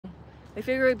We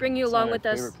figure we'd bring you along with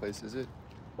us. Favorite place, is it?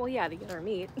 Well, yeah, to get our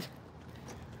meat.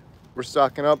 We're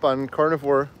stocking up on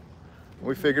carnivore.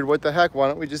 We figured, what the heck? Why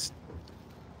don't we just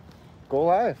go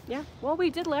live? Yeah. Well, we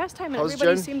did last time, and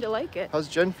everybody seemed to like it. How's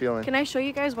Jen feeling? Can I show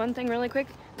you guys one thing really quick?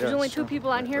 There's only 2 people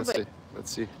on here,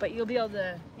 let's see. But you'll be able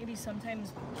to, maybe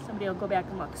sometimes somebody will go back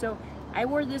and look. So I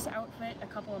wore this outfit a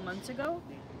couple of months ago.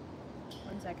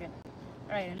 1 second.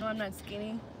 All right, I know I'm not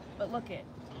skinny, but look it.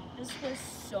 This was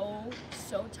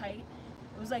so tight.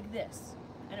 It was like this,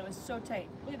 and it was so tight.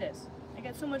 Look at this. I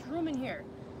got so much room in here.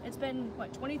 It's been,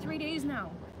 what, 23 days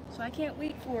now. So I can't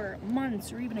wait for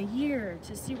months or even a year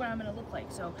to see what I'm gonna look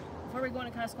like. So before we go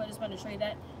into Costco, I just wanted to show you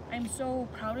that. I'm so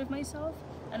proud of myself,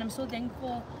 and I'm so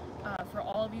thankful for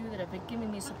all of you that have been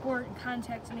giving me support and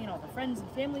contacting me, and all the friends and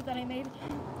family that I made.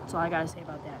 That's all I gotta say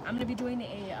about that. I'm gonna be doing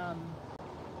a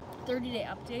 30-day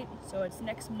update, so it's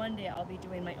next Monday. I'll be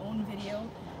doing my own video.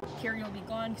 Kerry will be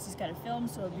gone because he's got to film,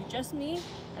 so it'll be just me,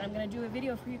 and I'm going to do a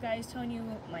video for you guys telling you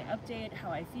my update, how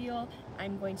I feel.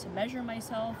 I'm going to measure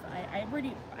myself.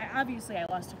 Obviously I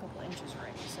lost a couple inches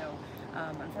already, so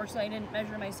unfortunately I didn't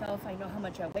measure myself. I know how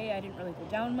much I weigh. I didn't really go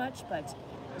down much, but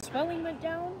the swelling went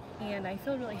down, and I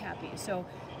feel really happy. So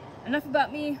enough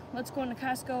about me. Let's go into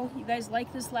Costco. You guys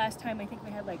liked this last time. I think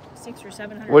we had like 600 or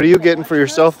 700. What are you getting for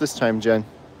yourself this time, Jen?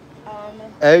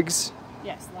 Eggs?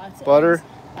 Yes, lots of butter, eggs,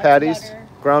 patties, butter,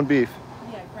 ground beef.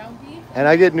 Yeah, ground beef. And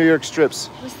I get New York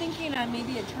strips. I was thinking on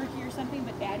maybe a turkey or something,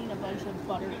 but adding a bunch of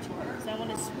butter to it, because I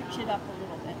want to switch it up a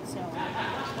little bit. So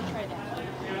we'll try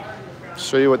that.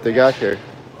 Show you what they got here.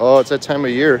 Oh, it's that time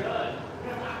of year.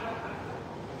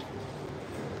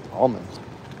 Almonds.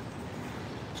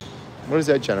 What is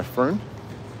that, Jen? A fern?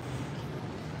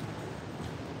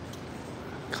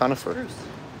 Conifer.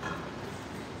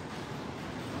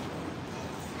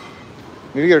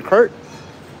 Maybe get a cart?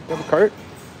 You have a cart?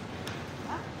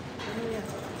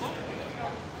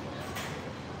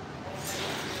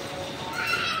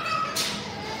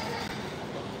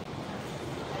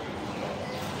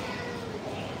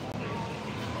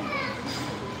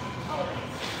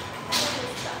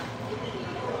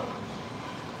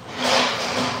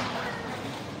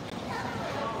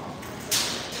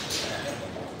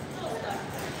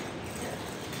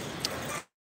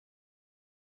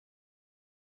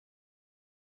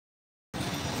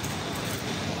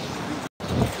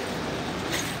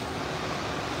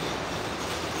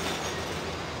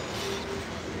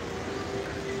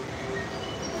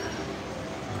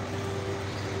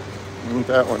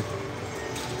 That one.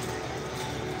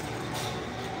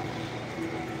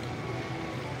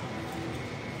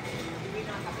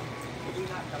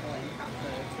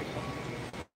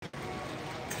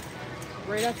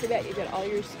 Right off the bat, you got all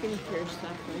your skincare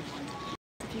stuff.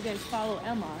 If you guys follow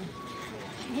Emma,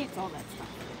 she hates all that stuff.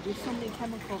 There's so many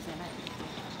chemicals in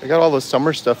it. I got all the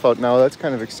summer stuff out now. That's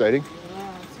kind of exciting.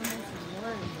 Yeah, it's so nice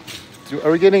and warm.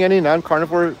 Are we getting any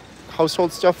non-carnivore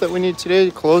household stuff that we need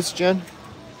today? Clothes, Jen?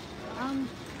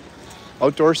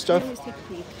 Outdoor stuff? Always take a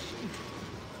peek.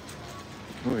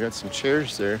 Oh, we got some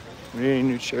chairs there. We need any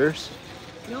new chairs?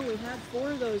 No, we have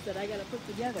 4 of those that I gotta put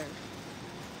together.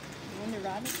 You wonder,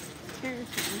 Robin? Chairs,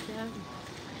 we have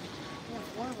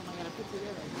 4 of them I gotta put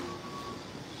together.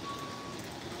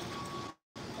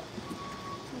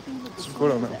 It's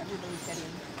good on that. Everybody's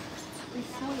getting. We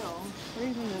soil, or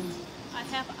even I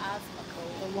have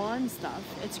the lawn stuff.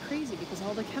 It's crazy because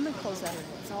all the chemicals that are in it.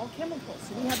 It's all chemicals.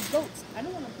 So we have goats. I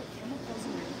don't want to put chemicals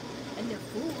in their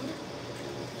food.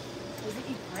 Because they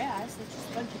eat grass. It's just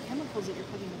a bunch of chemicals that you're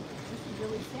putting in there. This is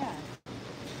really sad.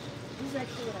 This is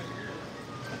actually what I need.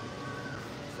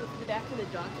 So for the back of the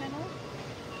dog kennel,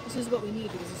 this is what we need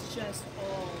because it's just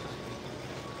all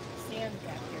sand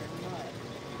back here and mud.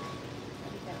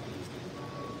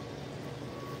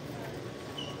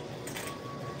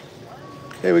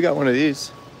 Hey, we got one of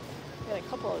these. Got a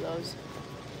couple of those.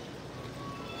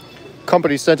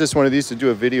 Company sent us one of these to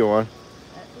do a video on.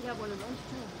 We got one of those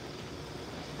too.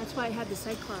 That's why I had the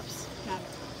Cyclops hat.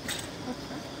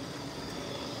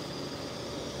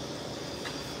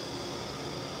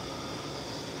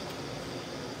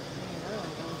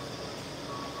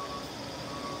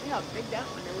 See how big that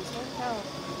one is. Look how.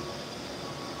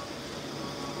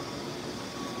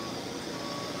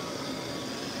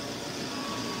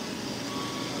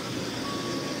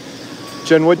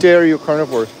 Jen, what day are you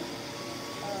carnivore?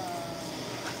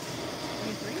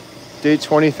 23? Day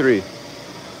 23. You're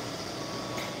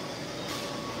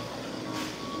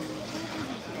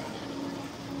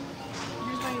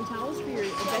buying towels for your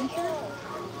adventure?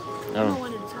 I don't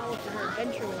want a towel for her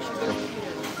adventure when she goes to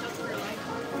South Carolina.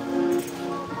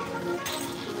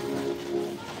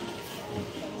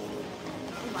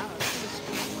 Oh, wow, that's a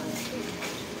strong one.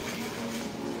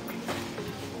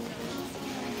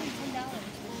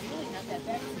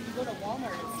 go to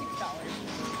Walmart, it's $6.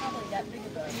 It's probably that big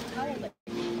of a towel that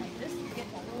you get. Like this, you get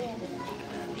a whole.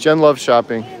 Jen loves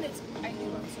shopping. And it's, I do,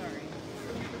 I'm sorry.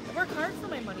 I work hard for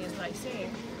my money, is what I say.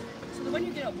 So the one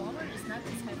you get at Walmart is not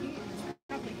this heavy. It's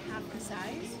probably half the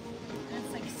size. And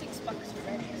it's like $6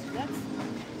 already. So that's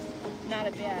not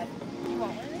a bad. You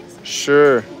want one of these?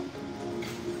 Sure.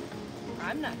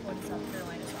 I'm not going to South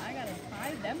Carolina, so I gotta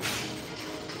buy them.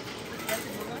 That's a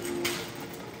good one.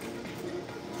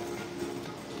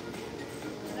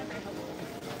 Not very helpful.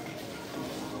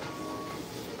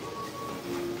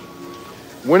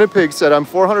 Winnipeg said, I'm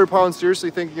 400 pounds,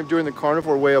 seriously thinking of doing the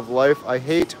carnivore way of life. I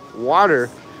hate water.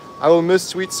 I will miss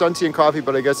sweet sun tea and coffee,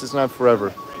 but I guess it's not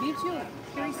forever. Me too.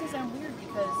 Kerry says I'm weird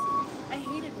because I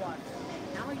hated water.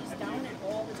 Now I just down it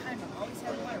all the time. I'm always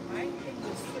having water. My thing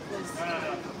was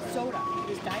soda. It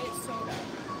was diet soda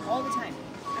all the time.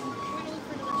 I'm going to look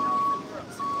for another towel for the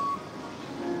girls.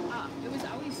 It was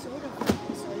always soda for me,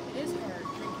 so it is hard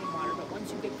drinking water, but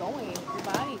once you get going, your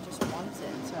body just wants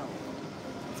it. So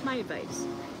that's my advice.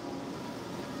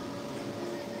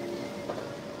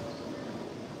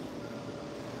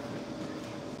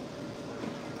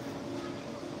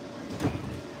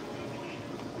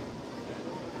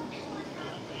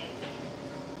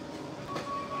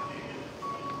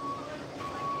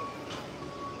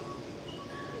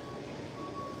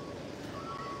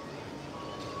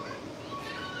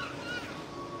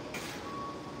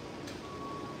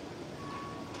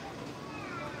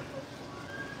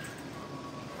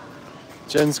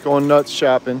 Jen's going nuts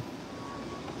shopping.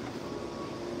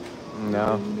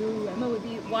 No. Emma would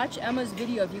be, watch Emma's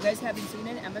video if you guys haven't seen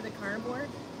it. Emma the Carnivore,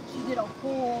 she did a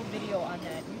whole video on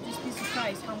that. You'd just be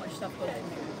surprised how much stuff goes in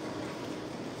there.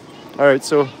 All right,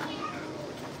 so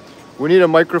we need a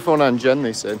microphone on Jen,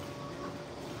 they said.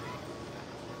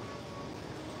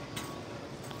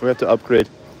 We have to upgrade.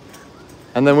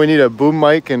 And then we need a boom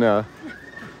mic and a...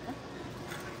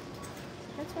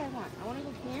 That's what I want. I want to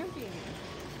go camping.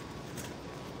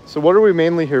 So what are we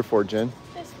mainly here for, Jen?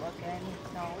 Just looking.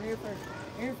 No, we're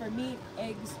here for meat,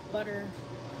 eggs, butter.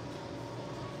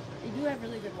 They do have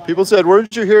really good water. People said,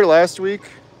 weren't you here last week?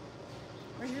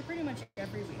 We're here pretty much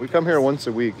every week. We come here once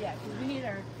a week. Yeah, because we need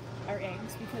our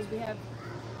eggs because we have,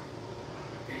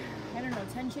 I don't know,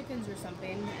 10 chickens or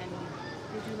something, and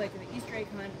we do like an Easter egg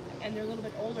hunt, and they're a little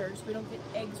bit older, so we don't get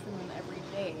eggs from them every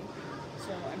day.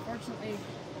 So unfortunately,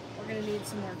 we're going to need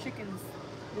some more chickens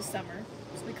this summer.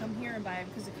 So we come here and buy them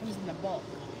because it comes in the bulk,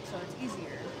 so it's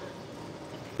easier.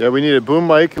 Yeah, we need a boom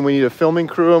mic and we need a filming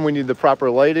crew and we need the proper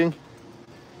lighting.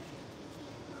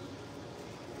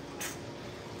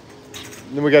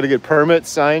 And then we got to get permits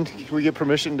signed. Can we get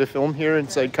permission to film here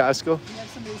inside Costco? You have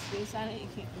somebody's face on it, you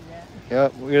can't do that. Yeah,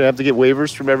 we're going to have to get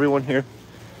waivers from everyone here.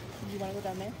 Do you want to go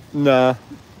down there? Nah.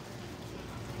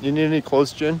 You need any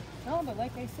clothes, Jen? No, but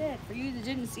like I said, for you that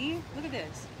didn't see, look at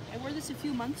this. I wore this a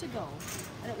few months ago,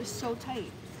 and it was so tight.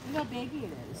 Look how baggy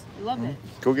it is. I love it.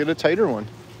 Go get a tighter one.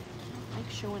 I like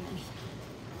showing it.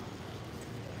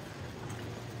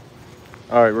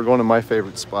 All right, we're going to my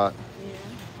favorite spot. Yeah.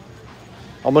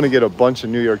 I'm going to get a bunch of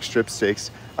New York strip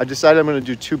steaks. I decided I'm going to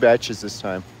do 2 batches this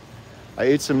time. I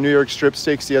ate some New York strip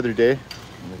steaks the other day.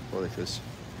 Let me go like this.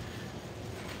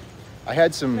 I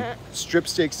had some strip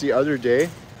steaks the other day,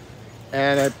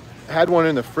 and I had one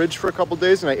in the fridge for a couple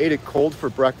days, and I ate it cold for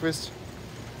breakfast.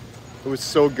 It was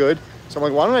so good. So I'm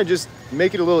like, why don't I just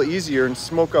make it a little easier and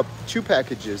smoke up 2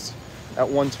 packages at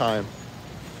one time,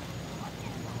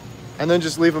 and then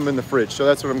just leave them in the fridge. So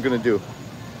that's what I'm going to do.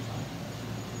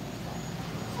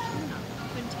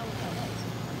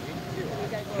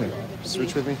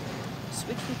 Switch with me?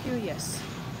 Switch with you, yes.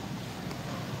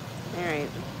 All right.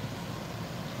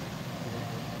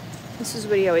 This is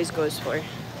what he always goes for.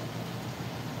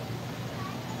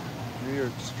 New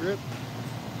York strip.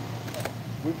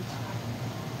 You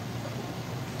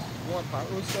want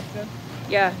pot roast stuff, Jen?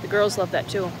 Yeah, the girls love that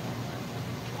too.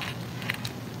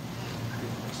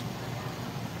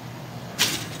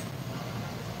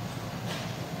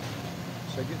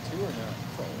 Should I get 2 or not?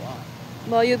 That's a lot.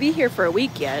 Well, you'll be here for a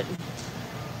week yet.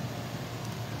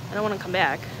 I don't want to come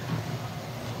back.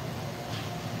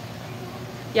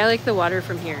 Yeah, I like the water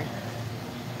from here.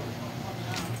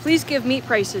 Please give meat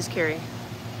prices, Kerry.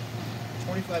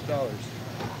 $25.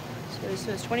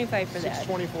 So it's $25 for that.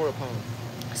 $6.24 a pound.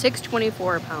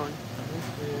 $6.24 a pound.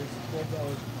 This is $12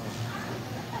 a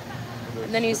pound.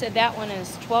 And then he said that one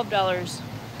is $12.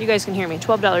 You guys can hear me.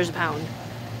 $12 a pound.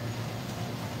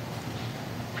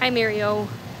 Hi, Mario.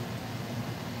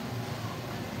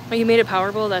 Oh, you made a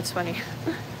Power Bowl? That's funny.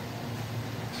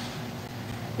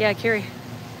 Yeah, Kerry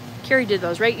did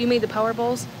those, right? You made the Power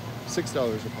Bowls? $6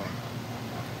 a pound.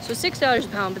 So $6 a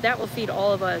pound, but that will feed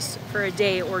all of us for a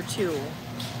day or two.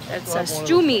 That's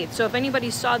stew meat. So if anybody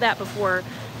saw that before,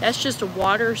 that's just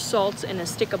water, salt, and a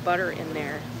stick of butter in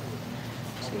there.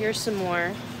 So here's some more.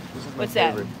 What's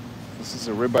that? This is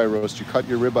a ribeye roast. You cut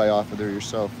your ribeye off of there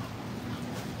yourself.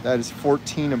 That is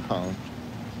 $14 a pound.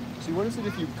 See, what is it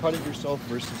if you cut it yourself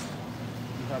versus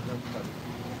you have them cut it?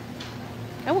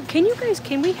 Oh, can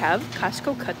we have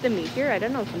Costco cut the meat here? I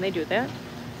don't know. Can they do that?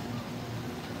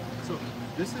 So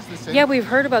this is the same. Yeah, we've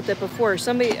heard about that before.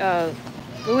 Somebody,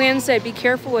 Luann said, be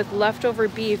careful with leftover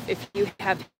beef if you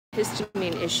have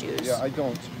histamine issues. Yeah, I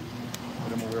don't,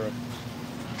 but I'm aware of.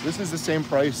 This is the same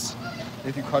price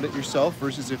if you cut it yourself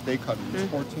versus if they cut it.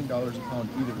 It's $14 a pound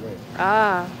either way.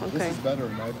 Ah, okay. This is better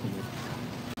in my opinion.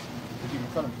 If you can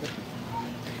cut them 50.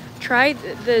 Try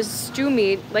the stew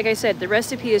meat. Like I said, the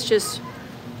recipe is just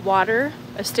water,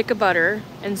 a stick of butter,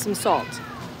 and some salt.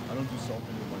 I don't do salt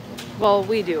anymore. Well,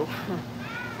 we do. All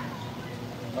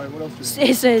right, what else do you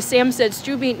do? Sam said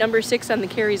stew meat number 6 on the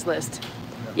Kerry's list.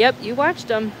 Yeah. Yep, you watched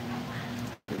them.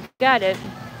 Got it.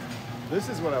 This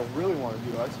is what I really want to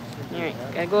do. All right,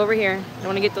 gotta go over here. I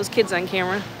want to get those kids on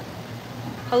camera.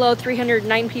 Hello,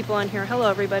 309 people on here. Hello,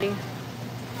 everybody.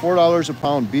 $4 a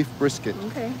pound beef brisket.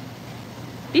 Okay.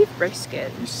 Beef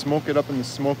brisket. You smoke it up in the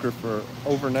smoker for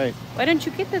overnight. Why didn't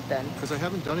you get it then? Because I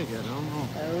haven't done it yet. I don't know.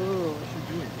 Oh. I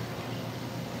should do it.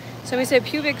 Somebody said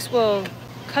Pubix will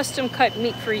custom cut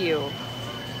meat for you.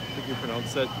 I think you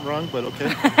pronounced that wrong, but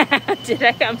okay. Did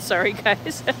I? I'm sorry,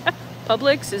 guys.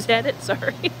 Publix, is that it?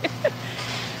 Sorry.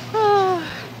 Oh,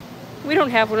 we don't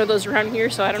have one of those around here,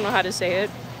 so I don't know how to say it.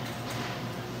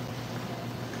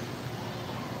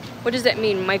 What does that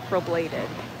mean, microbladed?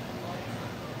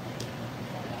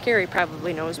 Kerry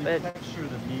probably knows, but...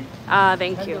 Ah,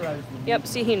 thank you. Yep,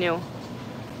 see, he knew.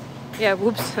 Yeah,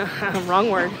 whoops,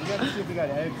 wrong word.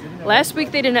 Last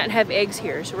week they did not have eggs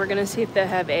here, so we're gonna see if they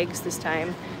have eggs this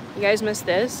time. You guys missed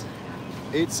this?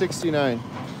 $8.69.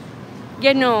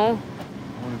 Yeah, no.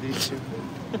 One of these two.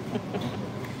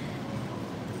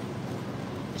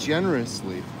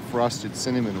 Generously frosted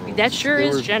cinnamon rolls. That sure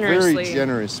is generously. Very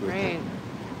generous with right.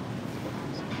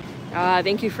 it.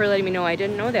 Thank you for letting me know. I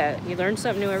didn't know that. You learn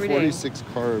something new every day. 46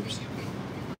 carbs.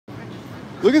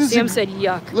 Look at this. Sam said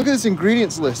yuck. Look at this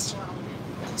ingredients list.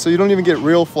 So you don't even get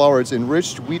real flour. It's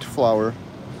enriched wheat flour,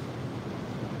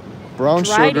 brown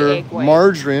Dried sugar, egg white.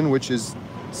 margarine, which is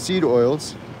seed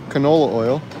oils, canola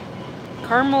oil,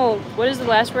 caramel. What is the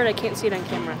last word? I can't see it on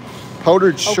camera.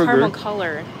 powdered sugar, caramel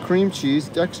color, cream cheese,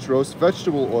 dextrose,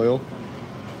 vegetable oil.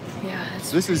 Yeah,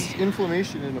 This is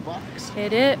inflammation in a box.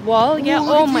 It is. Well, yeah.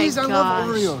 Ooh, Oh my these. gosh. I love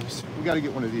Oreos. We got to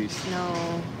get one of these.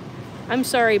 No. I'm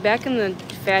sorry. Back in the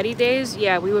fatty days,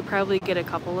 yeah, we would probably get a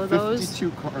couple of those.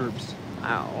 52 carbs.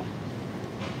 Wow.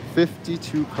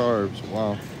 52 carbs.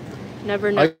 Wow. Never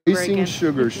Icing, again.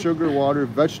 sugar water,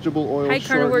 vegetable oil, Hi,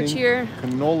 Carnivore Cheer.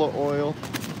 canola oil.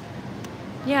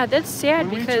 Yeah, that's sad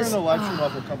When because. we turn the live stream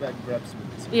off, we'll come back and grab some.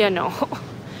 Yeah, no.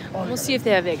 We'll see if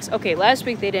they have eggs. Okay, last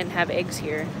week they didn't have eggs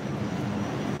here.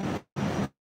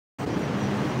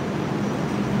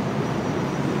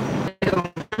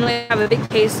 I normally have a big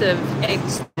case of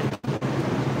eggs.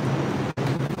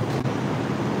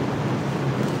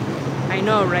 I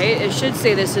know, right? It should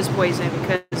say this is poison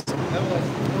because,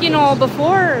 you know,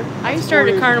 before I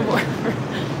started carnivore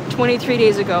 23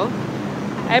 days ago,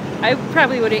 I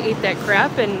probably would have ate that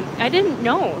crap, and I didn't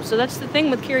know. So that's the thing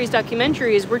with Kerry's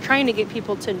documentary is we're trying to get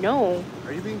people to know.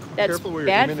 Are you being that's careful where you're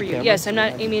bad aiming for the you. camera? Yes, I'm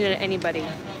not aiming at anybody.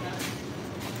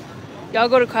 Y'all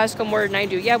go to Costco more than I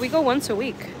do. Yeah, we go once a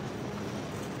week.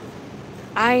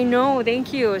 I know,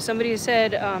 thank you. Somebody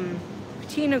said,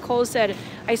 T. Nicole said,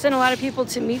 I sent a lot of people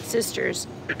to Meat Sisters.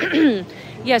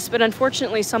 Yes, but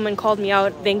unfortunately someone called me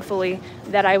out, thankfully,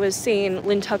 that I was saying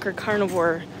Lynn Tucker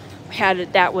Carnivore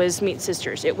that was Meat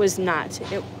Sisters. It was not.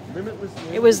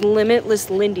 It was Limitless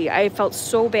Lindy. I felt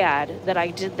so bad that I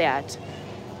did that.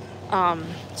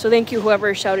 So thank you,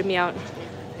 whoever shouted me out.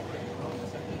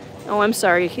 Oh, I'm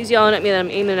sorry. He's yelling at me that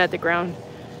I'm aiming at the ground.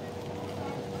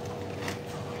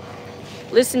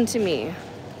 Listen to me.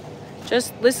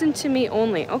 Just listen to me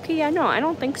only. Okay, yeah, no, I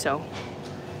don't think so.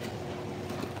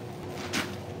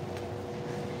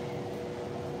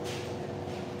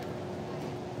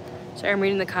 Sorry, I'm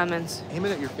reading the comments. Aim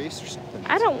it at your face or something.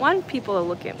 I don't want people to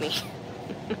look at me.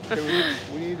 Okay,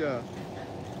 we need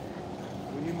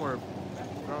more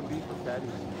ground beef or patties.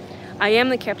 I am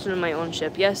the captain of my own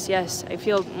ship. Yes, yes. I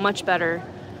feel much better.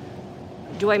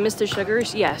 Do I miss the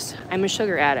sugars? Yes. I'm a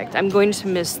sugar addict. I'm going to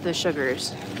miss the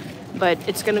sugars. But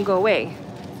it's going to go away.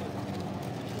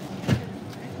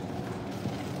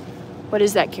 What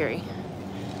is that, Kerry?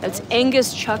 That's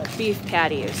Angus chuck beef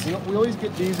patties. We always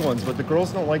get these ones, but the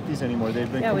girls don't like these anymore.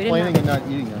 They've been complaining and not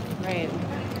eating them. Right.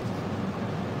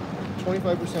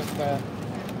 25% fat.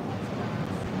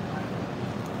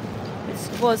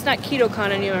 Well, it's not KetoCon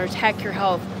anymore. It's Hack Your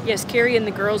Health. Yes, Kerry and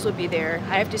the girls will be there.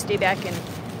 I have to stay back and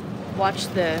watch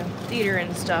the theater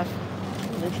and stuff.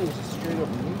 Make sure this is straight up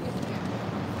meat.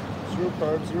 0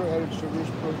 carbs, 0 added sugars,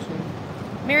 protein.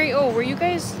 Mary, were you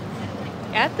guys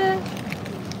at the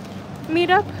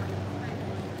meetup?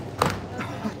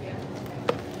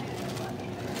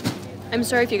 I'm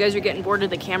sorry if you guys are getting bored of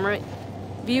the camera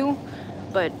view,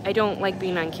 but I don't like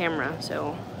being on camera,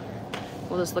 so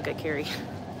we'll just look at Kerry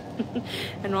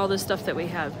and all the stuff that we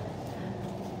have.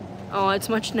 Oh, it's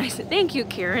much nicer. Thank you,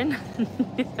 Karen.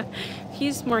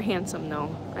 He's more handsome,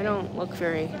 though. I don't look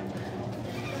very...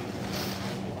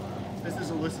 This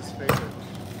is Alyssa's favorite.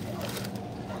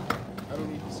 I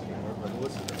don't eat this anymore, but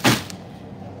Alyssa does.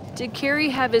 Did Kerry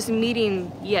have his meeting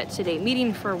yet today?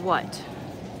 Meeting for what?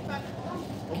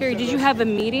 Kerry, did you have a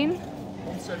meeting?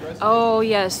 Homestead Rescue. Oh,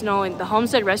 yes. No, the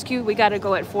Homestead Rescue, we got to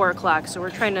go at 4 o'clock. So we're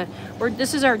trying to...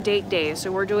 this is our date day,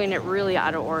 so we're doing it really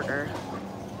out of order.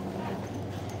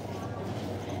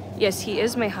 Yes, he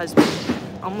is my husband.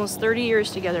 Almost 30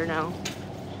 years together now.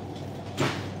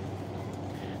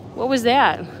 What was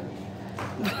that?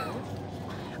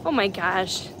 Oh my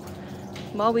gosh.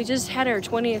 Well, we just had our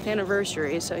 20th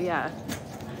anniversary, so yeah.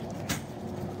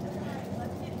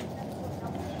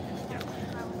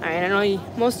 Alright, I know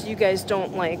most of you guys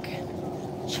don't like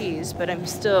cheese, but I'm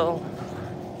still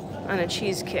on a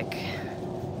cheese kick.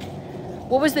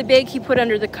 What was the bag he put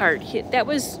under the cart? That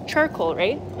was charcoal,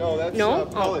 right? No, that's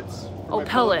pellets. Oh,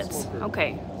 pellets.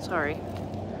 Okay, sorry.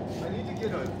 I need to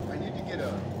get a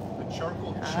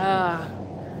charcoal chimney. I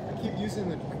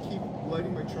keep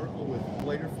lighting my charcoal with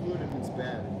lighter fluid, and it's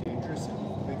bad and dangerous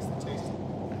and makes the taste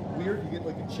weird. You get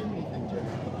like a chimney thing, Jen.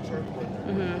 Put the charcoal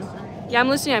in there. Yeah, I'm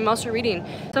listening. I'm also reading.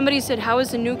 Somebody said, how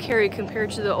is the new Kerry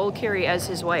compared to the old Kerry as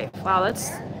his wife? Wow,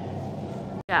 that's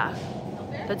a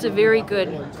very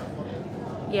good...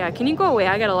 Yeah, can you go away?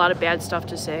 I got a lot of bad stuff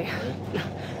to say.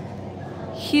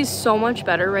 He's so much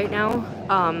better right now.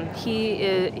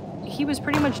 He was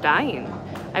pretty much dying.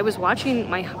 I was watching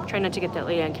trying not to get that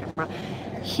lady on camera.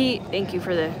 Thank you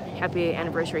for the happy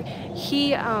anniversary.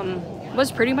 He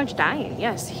was pretty much dying.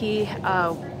 Yes, he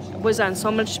was on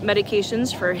so much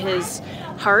medications for his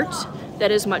heart.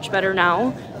 That is much better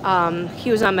now.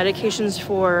 He was on medications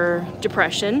for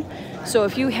depression. So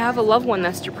if you have a loved one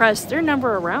that's depressed, they're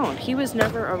never around. He was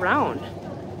never around.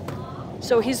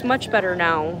 So he's much better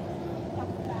now.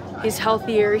 He's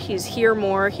healthier. He's here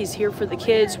more. He's here for the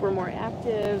kids. We're more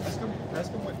active.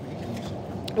 Ask him what bacon you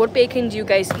should. What bacon do you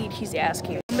guys eat? He's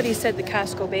asking. Somebody said the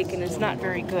Costco bacon is not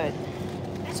very good.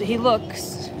 So he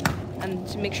looks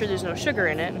to make sure there's no sugar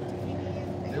in it.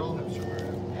 They all have sugar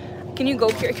in it. Can you go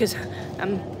here? Because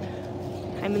I'm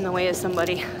in the way of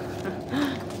somebody.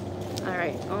 All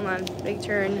right, hold on. Big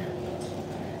turn.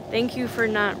 Thank you for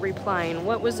not replying.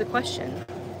 What was the question?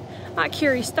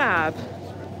 Kerry, stop.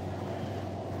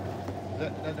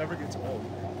 That never gets old.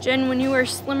 Jen, when you are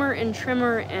slimmer and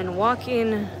trimmer and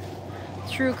walking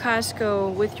through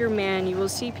Costco with your man, you will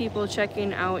see people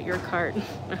checking out your cart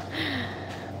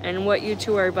and what you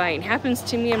two are buying. Happens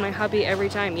to me and my hubby every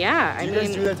time. Yeah, do you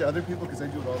guys do that to other people? Because I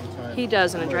do it all the time. He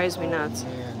does, and it drives me nuts.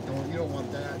 Man, you don't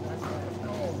want that.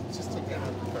 No, just take that out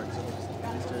of the cart.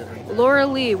 Laura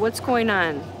Lee, what's going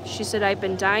on? She said, I've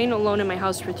been dying alone in my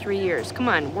house for 3 years. Come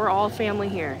on, we're all family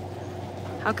here.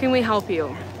 How can we help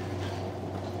you?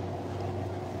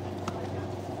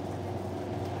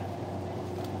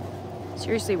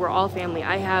 Seriously, we're all family.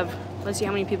 I have, let's see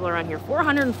how many people are on here.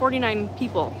 449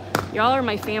 people. Y'all are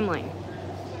my family.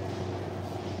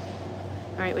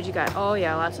 All right, what you got? Oh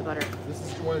yeah, lots of butter. This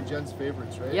is one of Jen's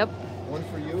favorites, right? Yep. One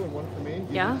for you and one for me?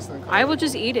 Yeah, I will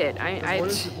just eat it.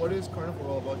 What is Carnivore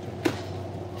all about, Jen?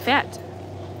 Fat.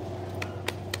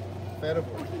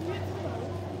 Fattivore.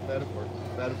 All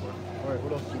right,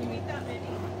 what else do you need?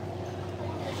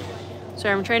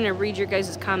 Sorry, I'm trying to read your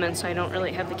guys' comments, so I don't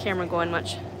really have the camera going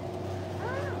much.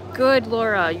 Good,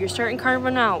 Laura. You're starting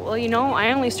Carnivore now. Well, you know,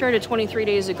 I only started 23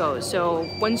 days ago, so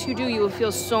once you do, you will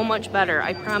feel so much better.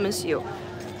 I promise you.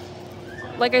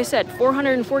 Like I said,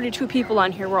 442 people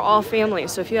on here. We're all family,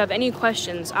 so if you have any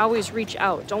questions, always reach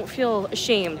out. Don't feel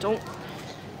ashamed. Don't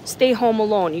stay home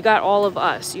alone. You got all of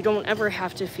us. You don't ever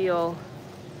have to feel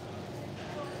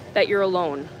that you're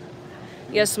alone.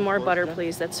 Yes, some more butter,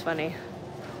 please. That's funny.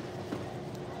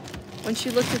 Once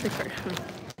you looked at the card.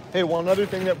 Hey, one other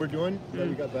thing that we're doing that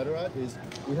we got better at is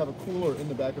we have a cooler in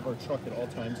the back of our truck at all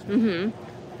times.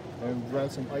 and grab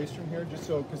some ice from here, just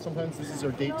so, because sometimes this is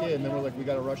our date day, and then we're like, we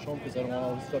gotta rush home because I don't want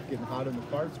all this stuff getting hot in the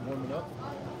car. It's warming up.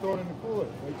 Throw it in the cooler,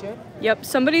 right, Jen? Yep.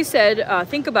 Somebody said,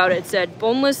 think about it. It said,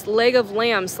 boneless leg of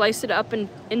lamb, slice it up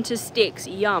into steaks.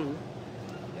 Yum.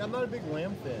 Yeah, I'm not a big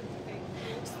lamb fan.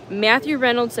 Matthew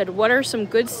Reynolds said, what are some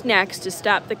good snacks to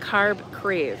stop the carb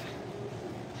crave?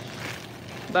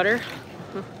 Butter?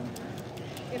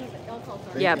 Bacon.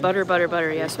 Yeah, butter.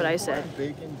 Yeah, that's what I said.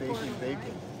 Bacon.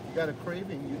 You got a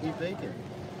craving, you eat bacon.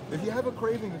 If you have a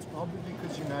craving, it's probably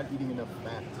because you're not eating enough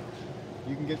fat.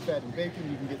 You can get fat in bacon,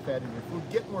 you can get fat in your food.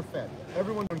 Get more fat.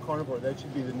 Everyone on carnivore, that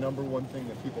should be the #1 thing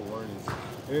that people learn is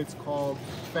it's called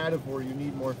fativore. You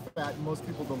need more fat. Most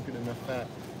people don't get enough fat.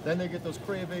 Then they get those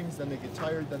cravings, then they get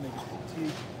tired, then they get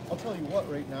fatigued. I'll tell you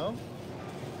what, right now,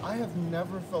 I have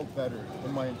never felt better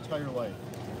in my entire life.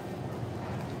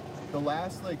 The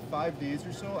last like 5 days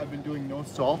or so, I've been doing no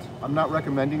salt. I'm not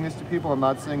recommending this to people. I'm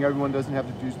not saying everyone doesn't have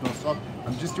to do no salt.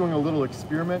 I'm just doing a little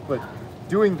experiment, but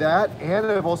doing that, and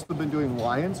I've also been doing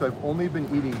lion, so I've only been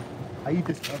eating, I eat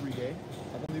this every day.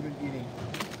 I've only been eating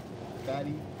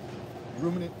fatty,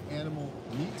 ruminant animal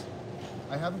meat.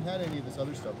 I haven't had any of this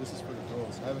other stuff. This is for the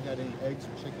girls. I haven't had any eggs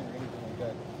or chicken or anything like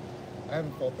that. I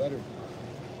haven't felt better.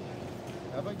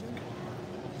 Have I, Jen?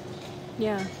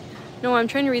 Yeah. No, I'm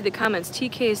trying to read the comments.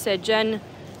 TK said, Jen,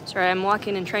 sorry, I'm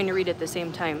walking and trying to read at the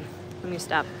same time. Let me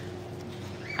stop.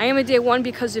 I am a day one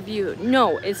because of you.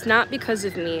 No, it's not because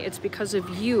of me. It's because of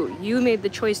you. You made the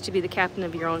choice to be the captain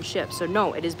of your own ship. So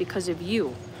no, it is because of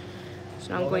you.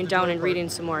 So I'm going down and reading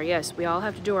some more. Yes, we all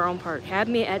have to do our own part. Have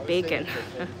me at bacon.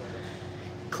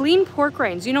 Clean pork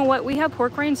rinds. You know what? We have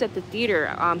pork rinds at the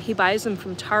theater. He buys them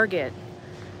from Target.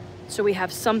 So we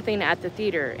have something at the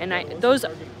theater. And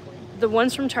the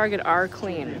ones from Target are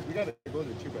clean. We gotta go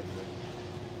there too, by the way.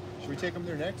 Should we take them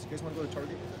there next? You guys want to go to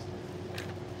Target with us?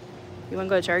 You want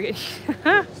to go to Target?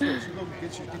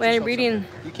 Wait, I'm reading.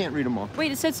 You can't read them all.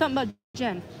 Wait, it said something about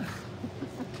Jen. I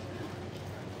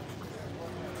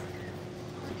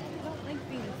don't like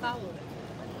being followed.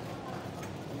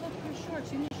 Look, your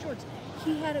shorts. You need shorts.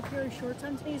 He had a pair of shorts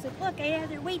on today. He's like, look,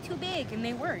 they're way too big. And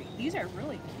they were. These are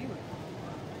really cute.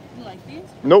 You like these?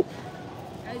 Nope.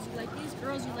 Guys, you like these?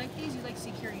 Girls, you like these? You like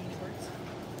security shorts?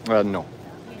 No. Okay.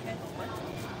 Why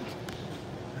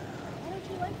don't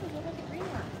you like those? What about the green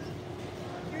ones?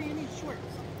 Here, you need shorts.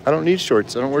 I don't need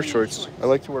shorts. I don't wear shorts. I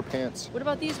like to wear pants. What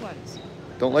about these ones?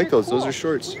 Don't like those. Cool. Those are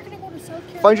shorts. Well, you're gonna go to South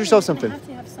Carolina. Find yourself something.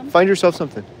 Find yourself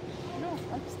something. No, I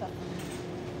like stuff.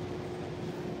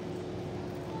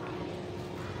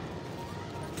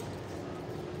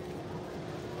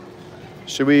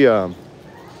 Should we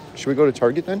go to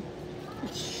Target then?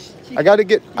 I gotta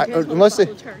get unless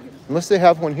they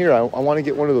have one here. I want to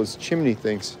get one of those chimney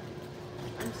things.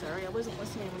 I'm sorry, I wasn't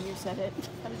listening when you said it.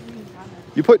 I was reading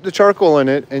comments. You put the charcoal in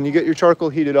it, and you get your charcoal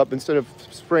heated up instead of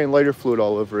spraying lighter fluid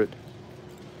all over it.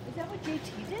 Is that what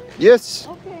JT did? Yes.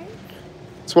 Okay.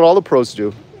 That's what all the pros do.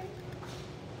 Okay.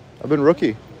 I've been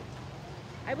rookie.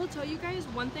 I will tell you guys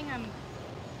one thing I'm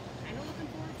kind of looking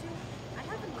forward to. I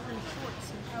haven't worn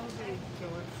shorts in probably,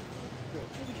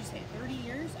 what would you say, 30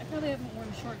 years? I probably haven't worn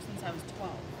shorts since I was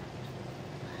 12. Oh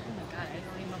my God, I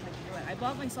don't even know if I can do it. I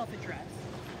bought myself a dress.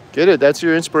 Get it. That's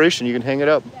your inspiration. You can hang it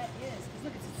up. That is.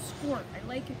 Look, it's a skirt. I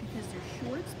like it because they're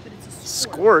shorts, but it's a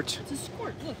skirt. Skirt? It's a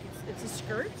skirt. Look, it's a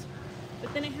skirt,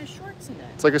 but then it has shorts in it.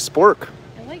 It's like a spork.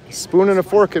 I like it. Spoon and a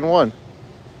fork in one.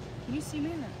 Can you see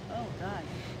me in that? Oh, God.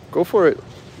 Go for it. Can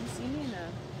you see me in that?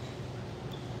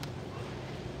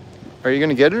 Are you going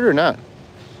to get it or not?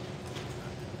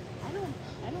 I don't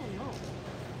know.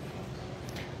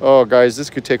 Oh, guys, this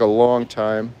could take a long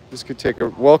time. This could take a...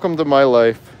 Welcome to my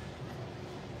life.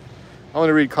 I want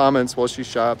to read comments while she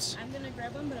shops. I'm going to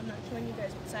grab one, but I'm not showing you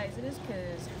guys what size it is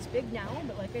because it's big now.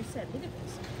 But like I said, look at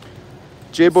this.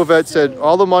 Jay Bovette said,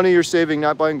 all the money you're saving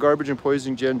not buying garbage and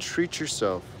poisoning, Jen, treat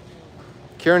yourself.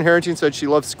 Karen Harrington said she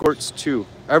loves skirts too.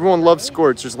 Everyone loves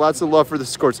skirts. There's lots of love for the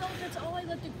skirts. That's all I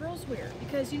let the girls wear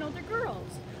because, you know, they're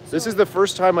girls. So This is the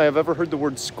first time I have ever heard the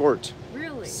word skirt.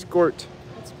 Really? Skirt.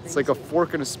 That's crazy. It's like a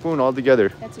fork and a spoon all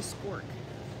together. That's a spork.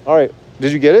 All right.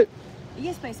 Did you get it?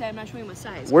 Yes, but I said I'm not showing my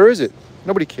size. Where is it?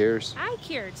 Nobody cares. I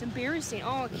care. It's embarrassing.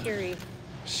 Oh, Carrie.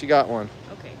 She got one.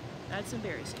 Okay, that's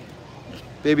embarrassing.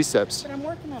 Baby steps. But I'm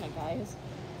working on it, guys.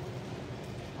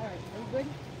 All right, are we good?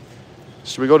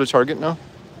 Should we go to Target now?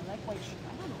 I like white shirts.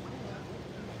 I don't know why I like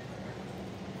white.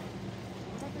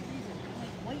 What's that the reason? I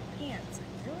like white pants.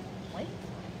 Really? White?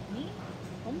 Me?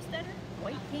 Homesteader?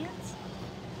 White pants?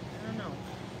 I don't know.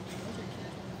 Those are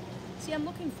cute. See, I'm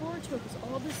looking forward to it because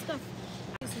all this stuff,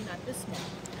 obviously not this small,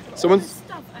 but all this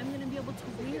stuff I'm going to be able to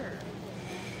wear.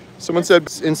 Someone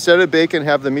said, instead of bacon,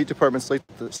 have the meat department slice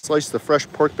slice the fresh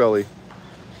pork belly.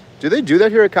 Do they do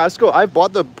that here at Costco? I've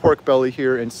bought the pork belly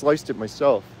here and sliced it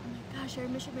myself. Oh my gosh, I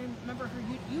remember her.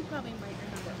 You probably might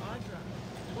remember Audra.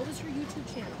 What was her YouTube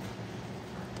channel?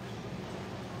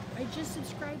 I just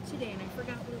subscribed today and I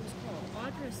forgot what it was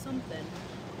called. Audra something.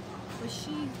 But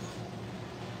she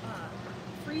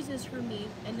freezes her meat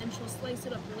and then she'll slice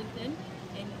it up really thin.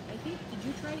 And I think, did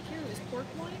you try it, Kerry? It was pork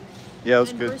loin? Yeah, it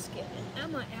was and good. Brisket. And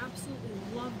Emma absolutely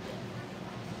loved it.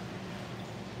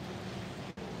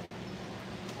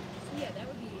 So yeah, that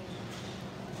would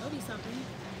be something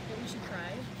that we should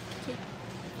try.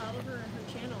 Follow her on her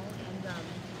channel and try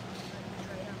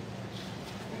it out.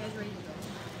 You guys ready to go?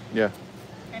 Yeah.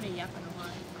 Kind of yapping a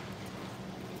lot.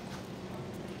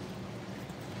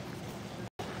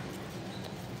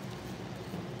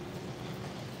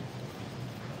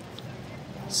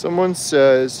 Someone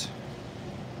says,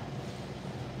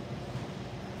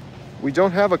 we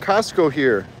don't have a Costco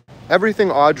here. Everything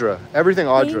Audra. Everything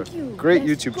Audra. Thank you. Great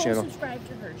Yes, YouTube go channel. Subscribe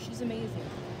to her. She's amazing.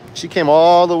 She came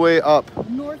all the way up.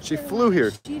 North She Carolina. flew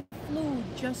here. She flew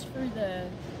just for the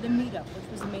meetup,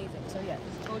 which was amazing. So yeah,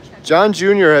 just go check. John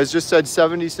Jr. has just said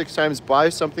 76 times, buy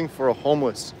something for a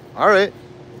homeless. All right.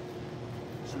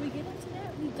 Should we get into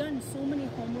that? We've done so many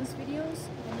homeless videos,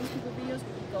 homeless people videos.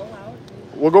 We go out.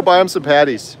 We'll go buy him some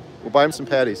patties. We'll buy him some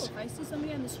patties. If I see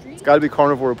somebody on the street, It's got to be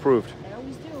carnivore approved. I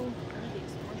always do.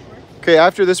 Okay,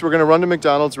 after this, we're going to run to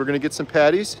McDonald's. We're going to get some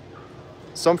patties.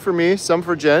 Some for me, some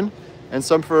for Jen, and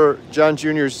some for John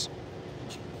Jr.'s.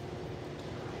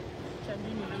 John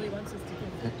Jr. really wants us to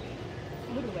get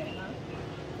a little bit, huh?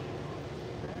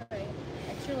 All right.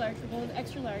 Extra large. We're going with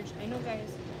extra large. I know, guys.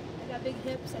 I got big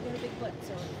hips. I got a big butt,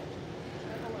 so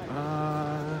I go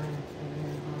large.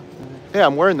 Hey,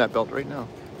 I'm wearing that belt right now.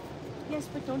 Yes,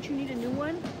 but don't you need a new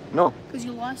one? No. Because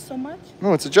you lost so much?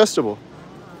 No, it's adjustable.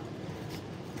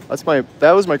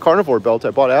 That was my carnivore belt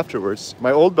I bought afterwards.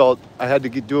 My old belt I had to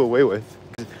do away with.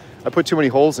 I put too many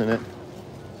holes in it.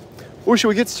 Oh, should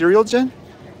we get cereal, Jen?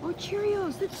 Oh,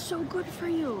 Cheerios. That's so good for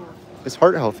you. It's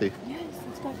heart healthy. Yes,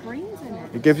 it's got grains in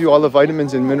it. It gives you all the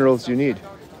vitamins and minerals you need.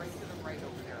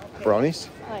 Brownies?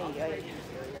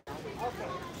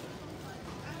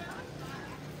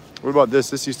 What about this?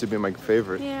 This used to be my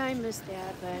favorite. Yeah, I miss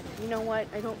that, but you know what?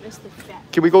 I don't miss the fat.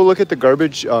 Can we go look at the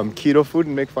garbage keto food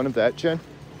and make fun of that, Jen?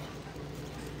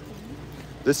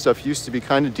 This stuff used to be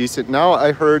kind of decent. Now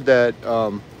I heard that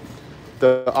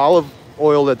the olive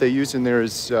oil that they use in there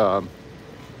is,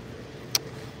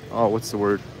 what's the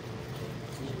word?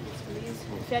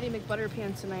 Fatty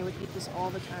McButterpants and I would eat this all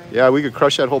the time. Yeah, we could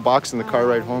crush that whole box in the car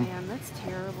ride home. Man, that's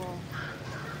terrible.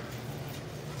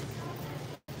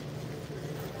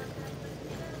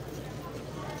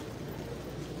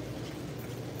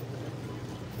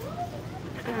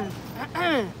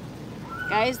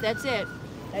 Guys, that's it.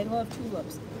 I love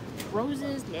tulips.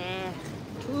 Roses, nah.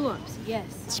 Tulips, yes.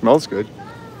 It smells good.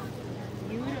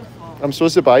 Beautiful. I'm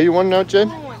supposed to buy you one now, Jen?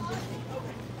 No,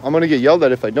 I'm gonna get yelled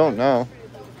at if I don't now.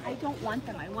 I don't want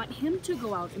them. I want him to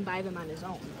go out and buy them on his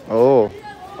own. Oh,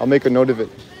 I'll make a note of it.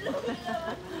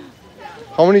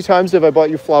 How many times have I bought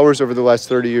you flowers over the last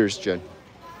 30 years, Jen?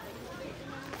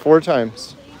 4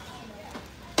 times.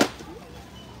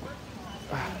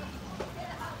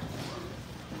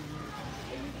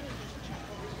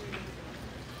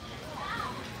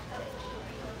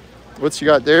 What's you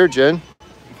got there, Jen?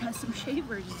 I got some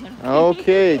shavers.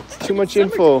 Okay, it's too much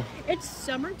info. It's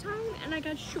summertime and I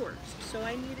got shorts, so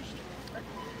I need a shaver.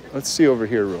 Let's see over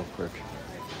here real quick.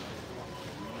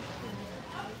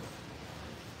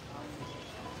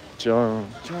 Jump,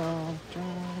 jump,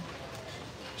 jump,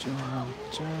 jump,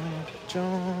 jump,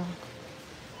 jump.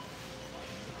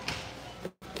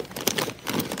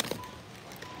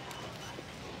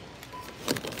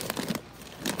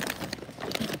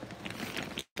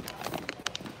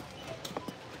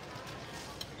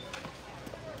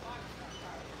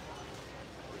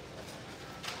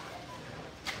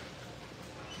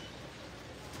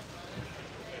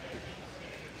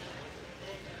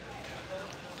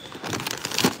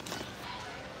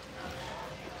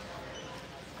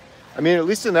 I mean, at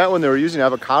least in that one, they were using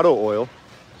avocado oil,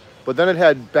 but then it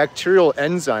had bacterial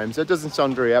enzymes. That doesn't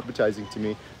sound very appetizing to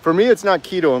me. For me, it's not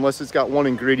keto unless it's got one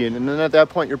ingredient, and then at that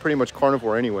point, you're pretty much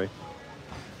carnivore anyway.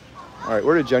 All right,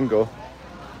 where did Jen go?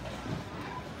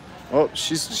 Oh,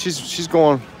 she's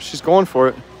going for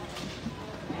it.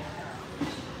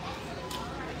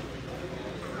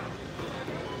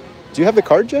 Do you have the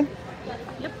card, Jen?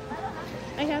 Yep,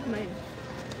 I have mine.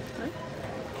 Huh?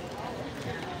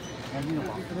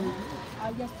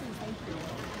 Yes, please, thank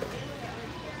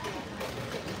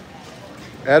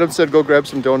you. Adam said go grab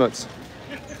some donuts.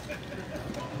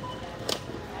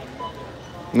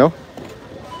 No?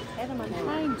 Adam, I'm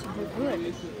trying to do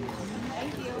good.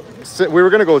 Thank you. We were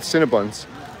gonna go with Cinnabons.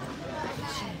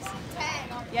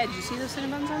 Yeah, did you see those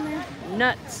Cinnabons on there?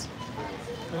 Nuts.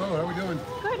 Hello, how are we doing?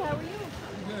 Good, how are you?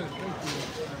 Good,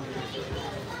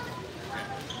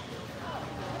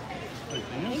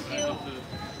 thank you. Thank you. Did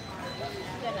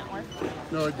that not work?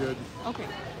 No, it did. Okay.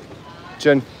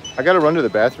 Jen, I gotta run to the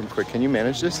bathroom quick. Can you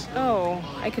manage this? Oh,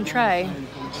 I can try.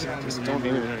 Just don't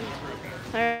do it.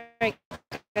 Alright,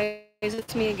 guys,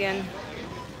 it's me again.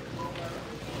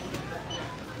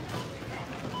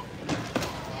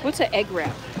 What's an egg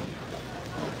wrap?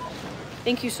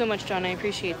 Thank you so much, John. I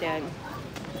appreciate that.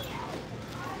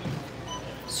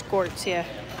 Squirts, yeah.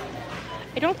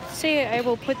 I don't say I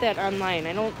will put that online.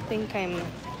 I don't think I'm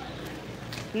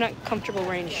not comfortable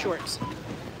wearing shorts.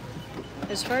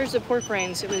 As far as the pork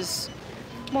rinds, it was,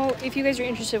 well, if you guys are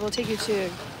interested, we'll take you to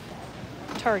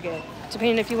Target,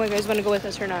 depending if you guys want to go with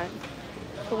us or not.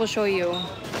 But we'll show you.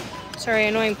 Sorry, I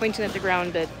know I'm pointing at the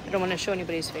ground, but I don't want to show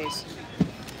anybody's face.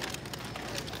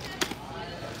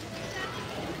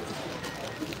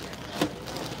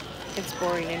 It's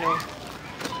boring, I know.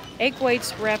 Egg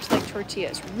whites wrapped like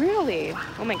tortillas. Really?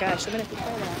 Oh my gosh, I'm gonna have to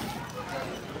try that.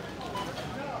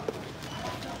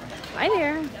 Hi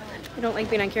there. I don't like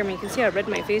being on camera. You can see how red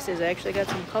my face is. I actually got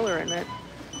some color in it.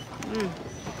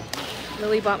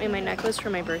 Lily bought me my necklace for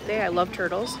my birthday. I love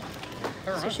turtles.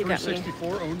 So she got me.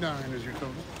 $364.09 is your total.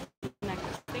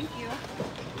 Necklace. Thank you.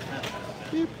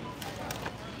 Beep.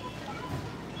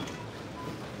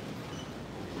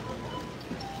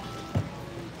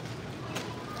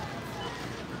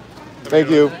 Thank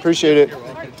you. Appreciate it. You're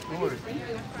welcome. No worries.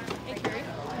 Hey, Carrie. I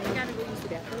gotta go use the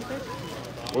bathroom quick.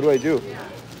 What do I do?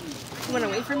 You wanna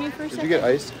wait for me for a Did second? you get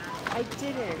ice? I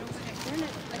didn't. Darn it.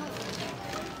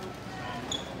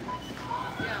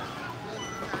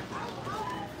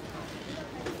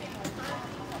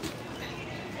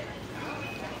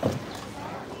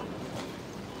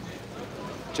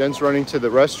 Jen's running to the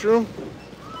restroom.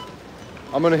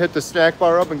 I'm gonna hit the snack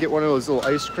bar up and get one of those little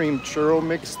ice cream churro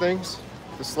mix things.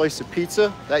 The slice of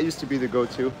pizza, that used to be the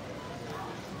go-to.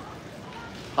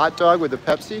 Hot dog with a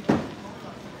Pepsi.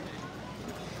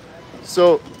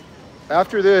 So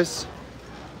after this,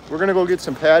 we're gonna go get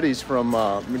some patties from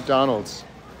McDonald's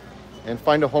and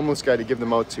find a homeless guy to give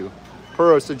them out to,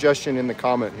 per a suggestion in the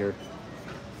comment here.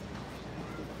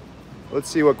 Let's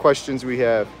see what questions we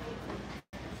have.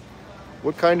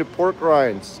 What kind of pork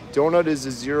rinds? Donut is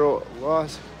a zero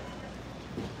loss.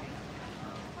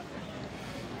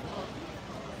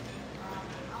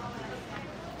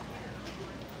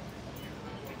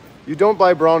 You don't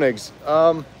buy brown eggs.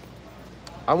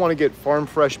 I want to get farm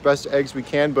fresh, best eggs we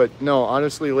can, but no,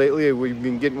 honestly, lately we've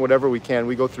been getting whatever we can.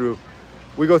 We go through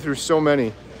so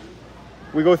many.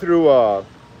 We go through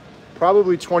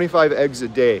probably 25 eggs a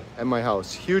day at my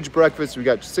house. Huge breakfast. We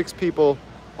got 6 people,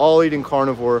 all eating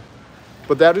carnivore.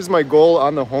 But that is my goal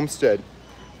on the homestead,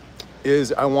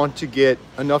 is I want to get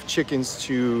enough chickens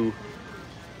to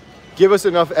give us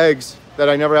enough eggs that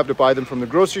I never have to buy them from the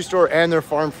grocery store, and they're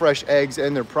farm fresh eggs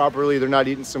and they're not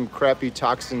eating some crappy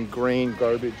toxin grain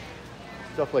garbage,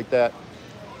 stuff like that.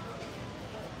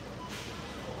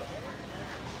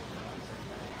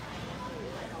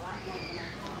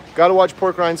 Gotta watch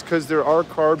pork rinds because there are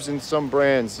carbs in some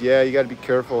brands. Yeah, you gotta be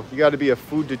careful. You gotta be a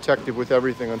food detective with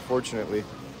everything, unfortunately.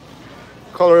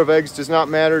 Color of eggs does not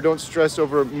matter. Don't stress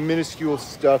over minuscule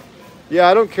stuff. Yeah,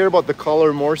 I don't care about the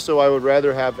color. More so, I would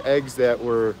rather have eggs that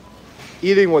were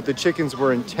eating what the chickens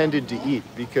were intended to eat,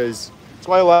 because that's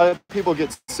why a lot of people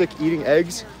get sick eating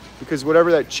eggs, because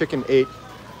whatever that chicken ate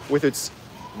with its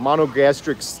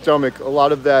monogastric stomach, a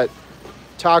lot of that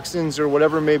toxins or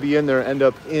whatever may be in there end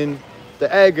up in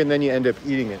the egg, and then you end up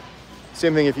eating it.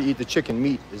 Same thing if you eat the chicken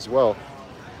meat as well.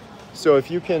 So if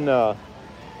you can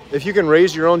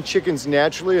raise your own chickens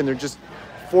naturally and they're just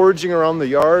foraging around the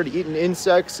yard, eating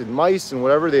insects and mice and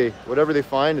whatever they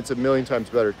find, it's a million times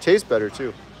better. Tastes better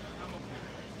too.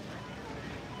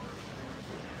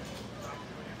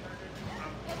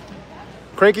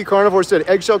 Cranky Carnivore said,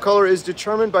 eggshell color is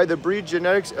determined by the breed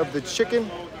genetics of the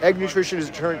chicken. Egg nutrition is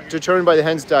determined by the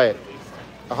hen's diet.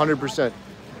 100%.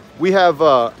 We have,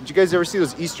 did you guys ever see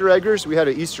those Easter eggers? We had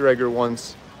an Easter egger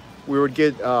once. We would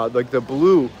get like the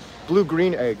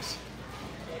blue-green eggs.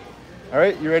 All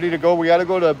right, you ready to go? We got to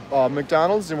go to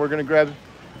McDonald's, and we've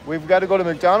got to go to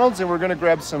McDonald's, and we're gonna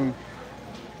grab some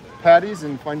patties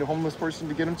and find a homeless person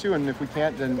to get them to. And if we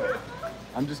can't, then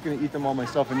I'm just gonna eat them all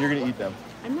myself, and you're gonna eat them.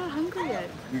 I'm not hungry yet.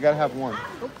 You gotta have one.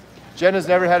 Oops. Jen has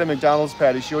never had a McDonald's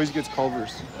patty. She always gets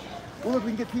Culver's. Oh, look,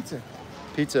 we can get pizza.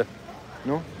 Pizza.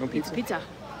 No pizza. Pizza.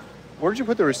 Where'd you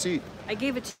put the receipt? I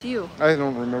gave it to you. I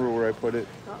don't remember where I put it.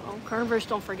 Uh-oh. Carnivores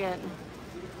don't forget.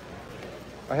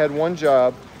 I had one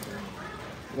job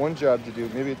to do.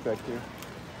 Maybe it's back here.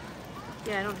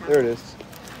 Yeah, I don't have There it is.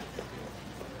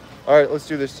 All right, let's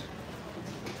do this.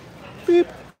 Beep.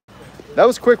 That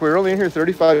was quick. We were only in here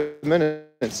 35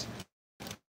 minutes.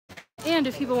 And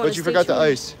if people want to But you forgot the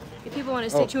ice. If people want to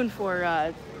stay tuned for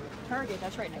Target,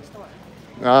 that's right next door.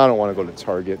 No, I don't want to go to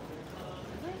Target.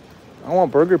 I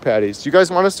want burger patties. Do you guys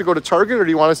want us to go to Target or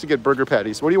do you want us to get burger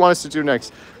patties? What do you want us to do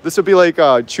next? This will be like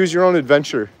choose your own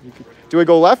adventure. Do we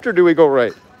go left or do we go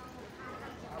right?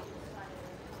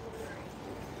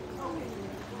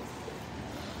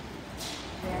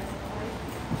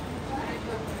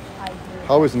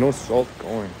 How is no salt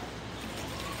going?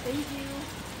 Thank you.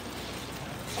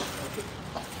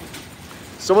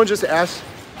 Someone just asked,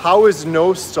 how is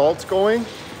no salt going?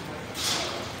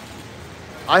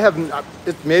 I have,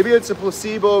 maybe it's a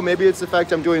placebo, maybe it's the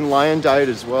fact I'm doing lion diet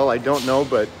as well, I don't know,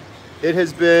 but it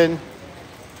has been,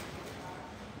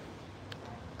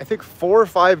 I think 4 or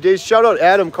 5 days. Shout out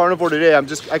Adam Carnivore Today.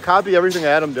 I copy everything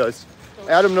Adam does.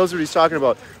 Adam knows what he's talking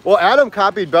about. Well, Adam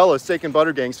copied Bella's Steak and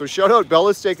Butter Gang, so shout out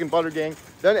Bella's Steak and Butter Gang,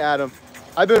 then Adam.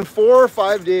 I've been 4 or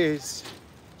 5 days.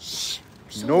 So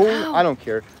No, loud. I don't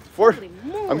care.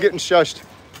 I'm getting shushed.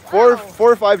 Wow.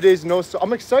 4 or 5 days no salt.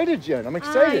 I'm excited, Jen. I'm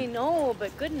excited. I know,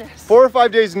 but goodness. 4 or 5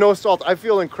 days no salt. I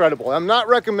feel incredible. I'm not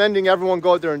recommending everyone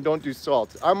go out there and don't do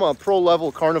salt. I'm a pro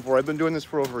level carnivore. I've been doing this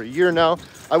for over a year now.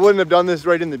 I wouldn't have done this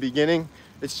right in the beginning.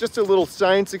 It's just a little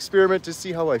science experiment to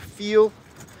see how I feel.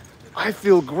 I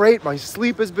feel great. My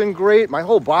sleep has been great. My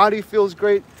whole body feels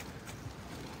great.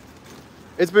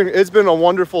 It's been a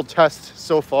wonderful test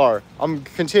so far. I'm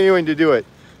continuing to do it.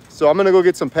 So I'm gonna go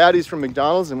get some patties from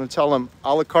McDonald's. I'm gonna tell them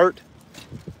a la carte,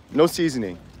 no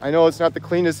seasoning. I know it's not the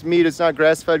cleanest meat, it's not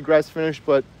grass-fed, grass-finished,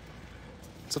 but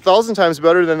it's 1,000 times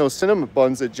better than those cinnamon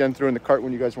buns that Jen threw in the cart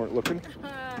when you guys weren't looking.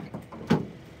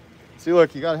 See,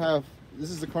 look, you gotta have,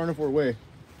 this is the carnivore way.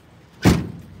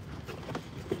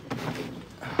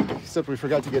 Except we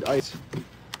forgot to get ice.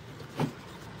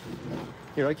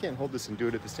 Here, I can't hold this and do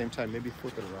it at the same time. Maybe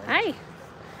flip it around. Hi.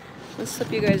 Let's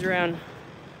flip you guys around.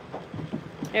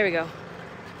 There we go.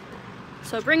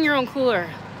 So bring your own cooler.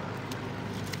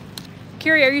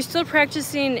 Kerry, are you still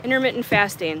practicing intermittent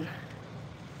fasting?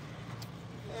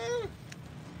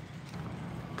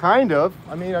 Kind of.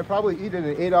 I mean, I probably eat in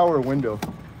an 8-hour window.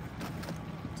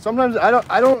 Sometimes I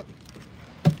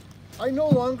no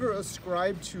longer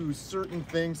ascribe to certain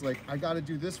things like I got to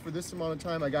do this for this amount of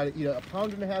time. I got to eat 1.5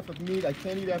 pounds of meat. I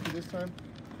can't eat after this time.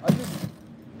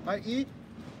 I eat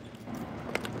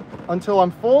until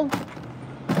I'm full,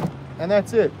 and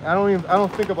that's it. I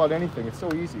don't think about anything. It's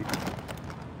so easy.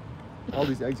 All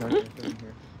these eggs aren't gonna fit in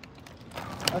here.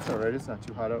 That's all right. It's not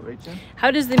too hot out, right, Jen? How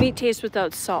does the meat taste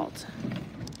without salt?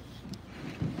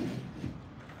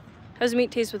 How does the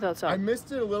meat taste without salt? I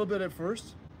missed it a little bit at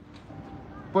first,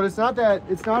 but it's not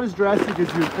as drastic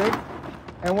as you think.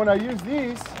 And when I use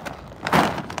these,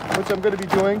 which I'm going to be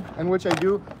doing, and which I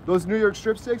do, those New York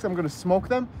strip steaks, I'm going to smoke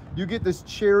them. You get this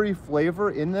cherry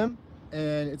flavor in them,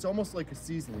 and it's almost like a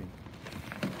seasoning.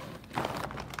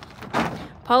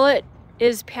 Paulette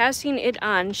is passing it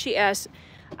on. She asks,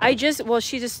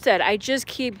 she just said, I just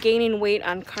keep gaining weight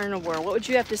on carnivore. What would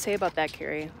you have to say about that,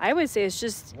 Kerry? I would say it's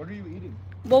just... What are you eating?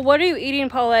 Well, what are you eating,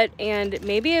 Paulette? And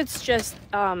maybe it's just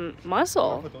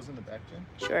muscle. I'll put those in the back, Jen.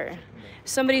 Sure.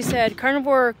 Somebody said,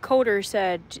 Carnivore Coder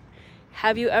said,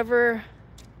 have you ever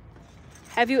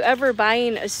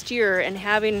buying a steer and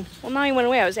having, well, now he went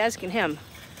away. I was asking him.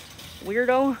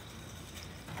 Weirdo.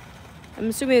 I'm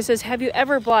assuming it says, have you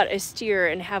ever bought a steer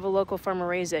and have a local farmer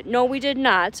raise it? No, we did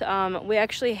not. We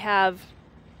actually have,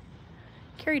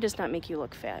 Kerry does not make you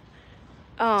look fat.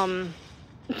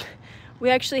 We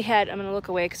actually had, I'm gonna look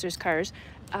away because there's cars.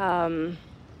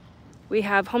 We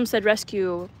have Homestead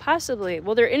Rescue possibly,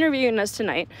 well, they're interviewing us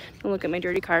tonight. Don't look at my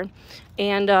dirty car.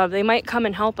 And they might come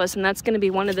and help us, and that's gonna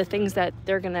be one of the things that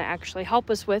they're gonna actually help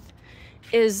us with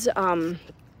is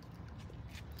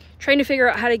trying to figure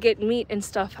out how to get meat and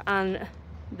stuff on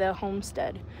the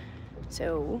homestead.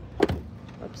 So,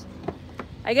 whoops.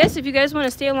 I guess if you guys wanna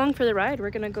stay along for the ride,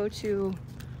 we're gonna go to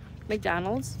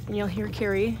McDonald's and you'll hear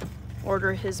Kerry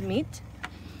order his meat.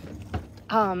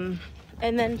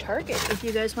 And then Target, if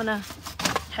you guys want to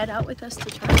head out with us to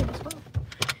Target as well.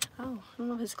 Oh, I don't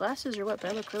know if his glasses or what,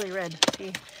 but I look really red.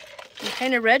 See, I'm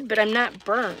kind of red, but I'm not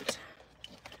burnt.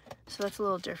 So that's a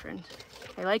little different.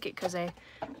 I like it because I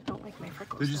don't like my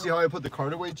freckles. Did you see how I put the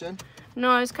cart away, Jen? No,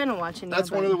 I was kind of watching.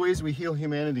 That's one of the ways we heal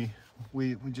humanity.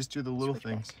 We just do the little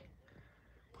things.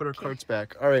 put our carts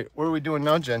back. All right, what are we doing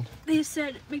now, Jen? They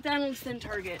said McDonald's then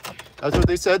Target. That's what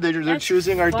they said. They're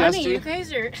choosing our Funny, destiny. you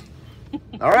guys are...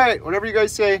 All right, whatever you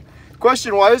guys say.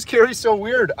 Question, why is Kerry so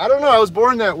weird? I don't know. I was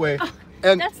born that way.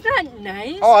 And that's not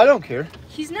nice. oh, I don't care.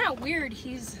 He's not weird.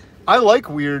 He's... I like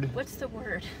weird. What's the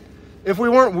word? If we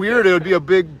weren't weird, it'd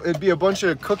be a bunch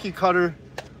of cookie cutter.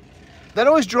 That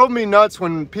always drove me nuts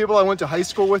when people I went to high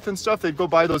school with and stuff, they'd go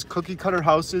buy those cookie cutter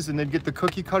houses and they'd get the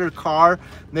cookie cutter car.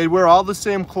 And they'd wear all the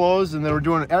same clothes and they were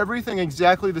doing everything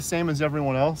exactly the same as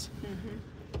everyone else.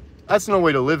 That's no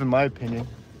way to live, in my opinion.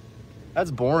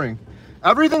 That's boring.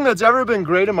 Everything that's ever been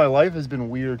great in my life has been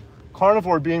weird.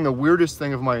 Carnivore being the weirdest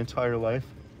thing of my entire life.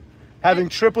 Having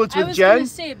triplets with Jen. I was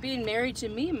going to say, being married to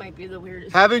me might be the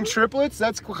weirdest. Having triplets,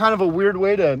 that's kind of a weird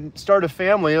way to start a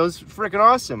family. It was freaking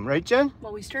awesome, right, Jen?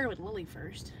 Well, we started with Lily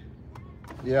first.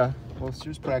 Yeah, well, it's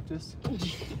just practice.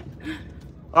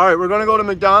 All right, we're gonna go to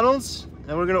McDonald's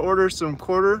and we're gonna order some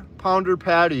quarter-pounder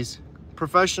patties.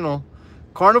 Professional,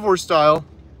 carnivore style.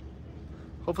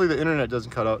 Hopefully the internet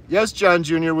doesn't cut out. Yes, John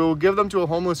Jr., we will give them to a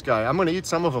homeless guy. I'm gonna eat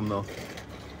some of them though.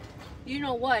 You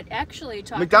know what? Actually,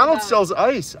 McDonald's sells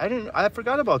ice. I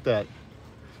forgot about that.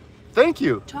 Thank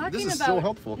you. This is so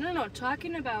helpful. No,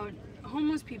 talking about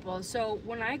homeless people. So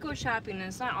when I go shopping, and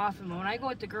it's not often, but when I go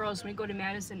with the girls, when we go to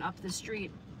Madison up the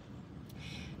street,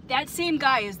 that same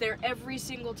guy is there every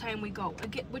single time we go.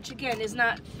 Which again is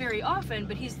not very often,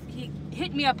 but he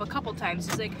hit me up a couple times.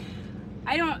 He's like,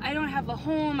 I don't have a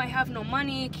home. I have no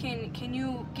money. Can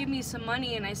you give me some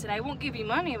money? And I said, I won't give you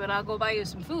money, but I'll go buy you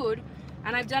some food.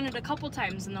 And I've done it a couple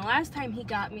times, and the last time he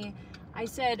got me, I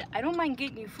said, I don't mind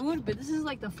getting you food, but this is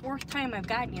like the 4th time I've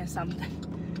gotten you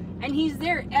something. And he's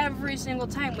there every single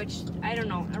time, which, I don't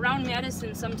know, around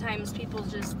Madison, sometimes people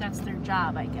just, that's their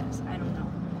job, I guess, I don't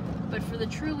know. But for the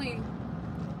truly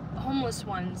homeless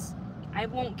ones, I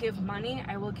won't give money,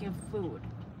 I will give food.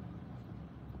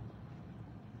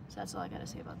 So that's all I gotta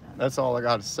say about that. That's all I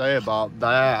gotta say about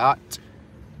that.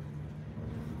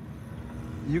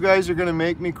 You guys are gonna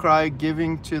make me cry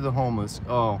giving to the homeless.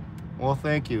 Oh, well,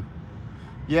 thank you.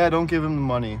 Yeah, don't give him the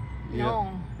money. Yeah.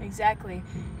 No, exactly.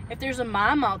 If there's a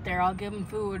mom out there, I'll give them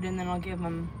food, and then I'll give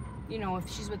them, you know, if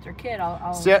she's with their kid,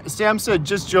 I'll... Sam said,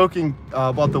 just joking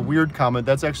about the weird comment.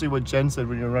 That's actually what Jen said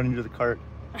when you were running to the cart.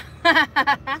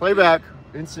 Playback,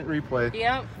 instant replay.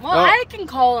 Yeah. Well, I can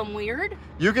call them weird.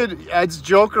 You could, it's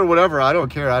joke or whatever. I don't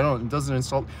care. It doesn't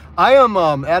insult. I am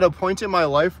at a point in my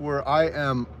life where I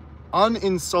am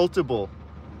uninsultable.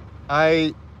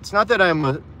 It's not that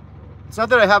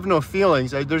I have no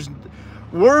feelings. There's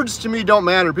words to me don't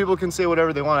matter. People can say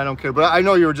whatever they want. I don't care. But I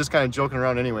know you were just kind of joking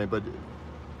around anyway. But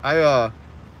I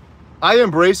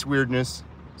embrace weirdness.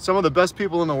 Some of the best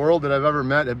people in the world that I've ever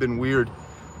met have been weird.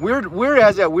 Weird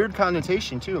has that weird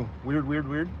connotation too. Weird.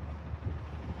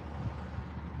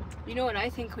 You know what I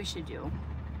think we should do?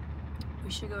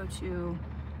 We should go to,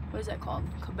 what is that called?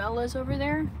 Cabela's over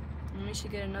there? And we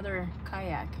should get another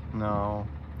kayak. No.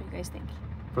 What do you guys think?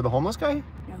 For the homeless guy?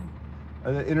 No.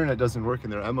 The internet doesn't work in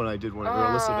there. Emma and I did one. Or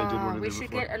Alyssa and I did one of them before. We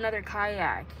should get another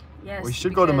kayak. Yes. We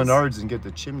should go to Menards and get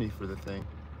the chimney for the thing.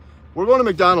 We're going to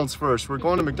McDonald's first. We're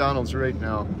going to McDonald's right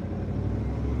now.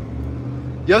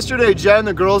 Yesterday, Jen,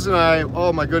 the girls, and I,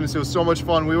 oh my goodness, it was so much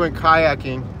fun. We went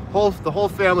kayaking. The whole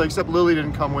family, except Lily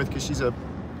didn't come with because she's a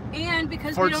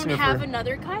because we don't have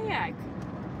another kayak.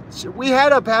 We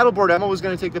had a paddleboard. Emma was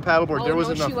going to take the paddleboard. Oh, there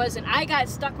wasn't enough. She wasn't. I got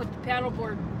stuck with the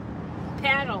paddleboard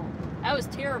paddle. That was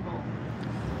terrible.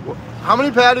 How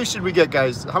many patties should we get,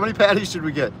 guys? How many patties should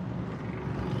we get?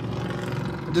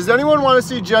 Does anyone want to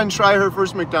see Jen try her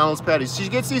first McDonald's patties? She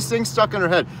gets these things stuck in her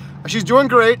head. She's doing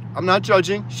great. I'm not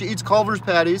judging. She eats Culver's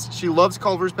patties. She loves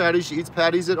Culver's patties. She eats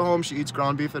patties at home. She eats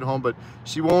ground beef at home, but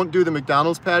she won't do the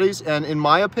McDonald's patties. And in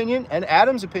my opinion, and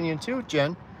Adam's opinion too,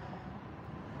 Jen,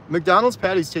 McDonald's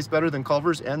patties taste better than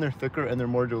Culver's, and they're thicker and they're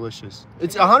more delicious.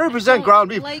 It's 100% ground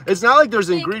beef. It's not like there's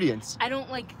ingredients. I don't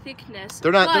like thickness.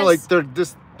 They're not.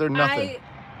 They're nothing.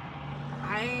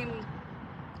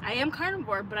 I am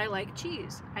carnivore, but I like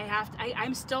cheese.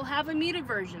 I'm still have a meat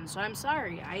aversion, so I'm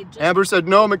sorry. Amber said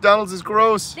no. McDonald's is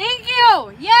gross. Thank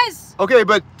you. Yes. Okay,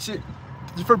 but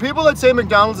for people that say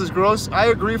McDonald's is gross, I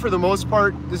agree for the most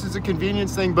part. This is a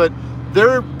convenience thing, but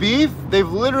their beef,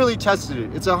 they've literally tested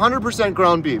it. It's 100%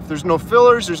 ground beef. There's no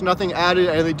fillers, there's nothing added,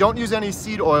 and they don't use any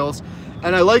seed oils.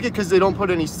 And I like it because they don't put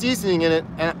any seasoning in it.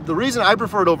 And the reason I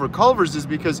prefer it over Culver's is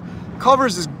because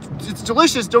Culver's it's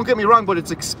delicious, don't get me wrong, but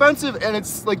it's expensive and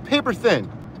it's like paper thin.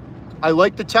 I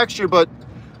like the texture, but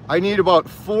I need about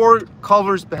 4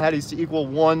 Culver's patties to equal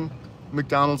 1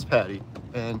 McDonald's patty.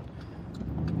 And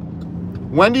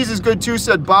Wendy's is good too,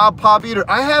 said Bob Pop Eater.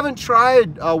 I haven't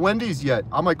tried Wendy's yet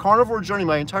on my carnivore journey,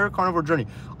 my entire carnivore journey.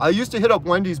 I used to hit up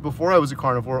Wendy's before I was a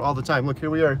carnivore all the time. Look, here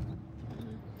we are.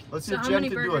 Let's see if Jen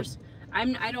can do it. I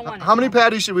don't want it. How many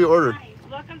patties should we order? Hi,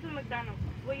 welcome to McDonald's.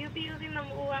 Will you be using the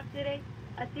mobile app today?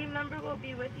 A team member will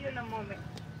be with you in a moment.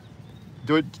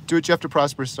 Do it Jeff to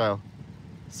Prosper style.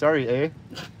 Sorry, eh?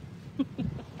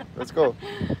 Let's go.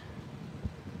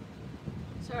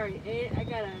 Sorry, I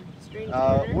got a strange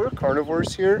We're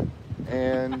carnivores here,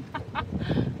 and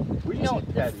we just eat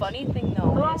the patties. funny thing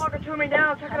though Hello, is, welcome to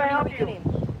McDonald's. How how can I many are help we you?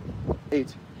 getting?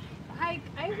 8. Hi,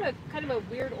 I have a kind of a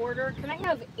weird order. Can I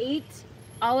have 8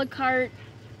 a la carte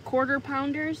quarter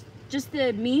pounders? Just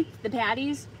the meat, the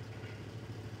patties?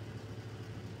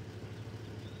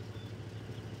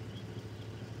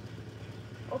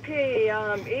 Okay,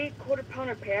 8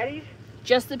 quarter-pounder patties.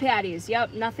 Just the patties.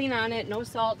 Yep, nothing on it. No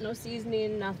salt, no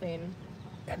seasoning, nothing.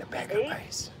 And a bag 8? of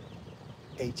ice.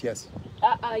 8, yes.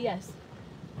 Yes.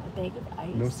 A bag of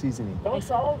ice. No seasoning. No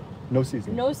salt, No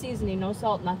seasoning. No seasoning, no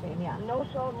salt, nothing. Yeah. no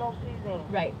salt, no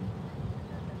seasoning. Right.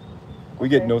 We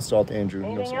get Okay. no salt, Andrew. No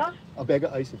Anything salt. else? A bag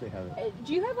of ice if they have it.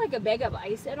 Do you have like a bag of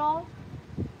ice at all?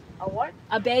 A what?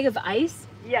 A bag of ice?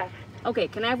 Yes. Okay,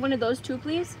 can I have one of those too,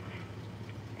 please?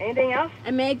 Anything else?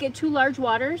 And may I get 2 large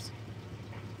waters?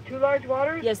 2 large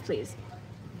waters? Yes, please.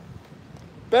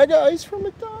 Bag of ice from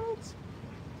McDonald's.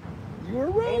 You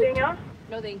were right. Anything else?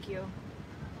 No, thank you.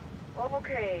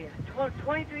 Okay,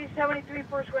 23.73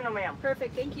 first window, ma'am.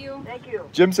 Perfect, thank you. Thank you.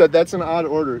 Jim said that's an odd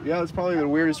order. Yeah, it's probably the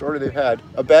weirdest order they've had.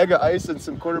 A bag of ice and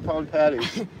some quarter-pound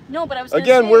patties. No, but I was gonna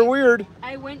Again, say, we're weird.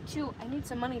 I need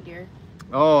some money, dear.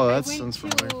 Oh, I that went sounds to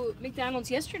familiar. McDonald's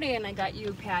yesterday and I got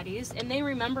you patties, and they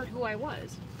remembered who I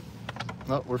was.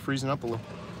 Oh, we're freezing up a little.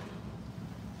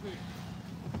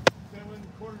 7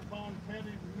 quarter-pound patties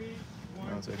of meat.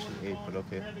 No, it's actually 8, but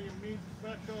okay. Patty of meat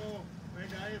special, bag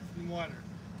of ice and water.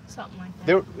 Something like that.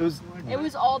 There, It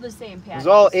was all the same it patties. was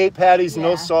all 8 patties, no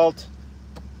Yeah. salt,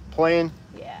 plain.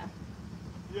 Yeah,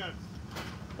 Yes.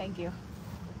 thank you.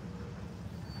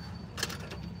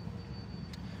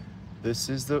 This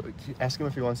is the. Ask him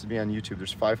if he wants to be on YouTube.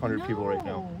 There's 500 people right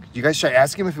now. No. You guys try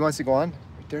ask him if he wants to go on.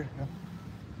 Right there. Yeah.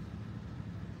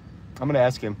 I'm gonna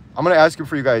ask him. I'm gonna ask him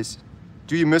for you guys.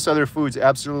 Do you miss other foods?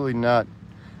 Absolutely not.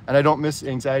 And I don't miss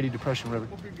anxiety, depression, really.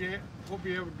 Hope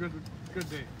you have a good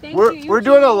day. Thank We're you. we're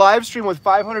doing a live stream with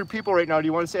 500 people right now. Do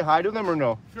you want to say hi to them or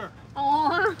no? Sure.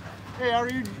 Aw.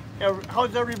 Hey,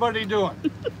 how's everybody doing?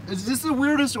 Is this the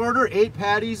weirdest order? 8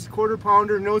 patties, quarter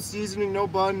pounder, no seasoning, no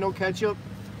bun, no ketchup.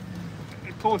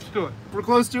 Close to it. We're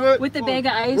close to it. With the bag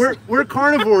of ice. We're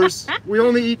carnivores. We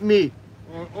only eat meat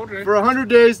Okay. for 100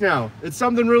 days now. It's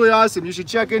something really awesome. You should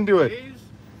check into it. Days?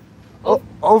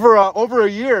 Over a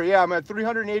year. Yeah, I'm at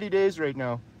 380 days right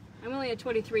now. I'm only at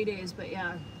 23 days, but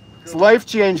yeah. It's life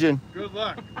changing. Good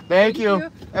luck. Thank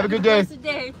you. Have a good day. Blessed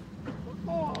day.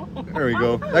 Aw. There we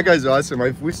go. That guy's awesome.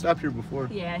 We stopped here before.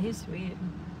 Yeah, he's sweet.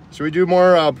 Should we do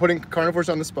more putting carnivores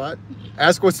on the spot?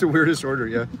 Ask what's the weirdest order.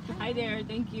 Yeah. Hi there,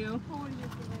 thank you.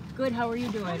 Good, how are you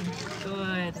doing?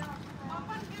 Good.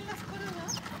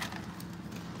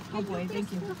 Oh boy,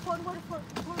 thank you.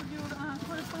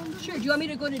 Sure, do you want me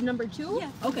to go to number 2?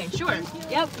 Yeah. Okay, sure.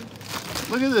 Yep.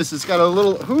 Look at this. It's got a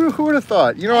little. Who would have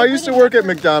thought? You know, I used to work at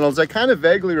McDonald's. I kind of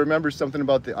vaguely remember something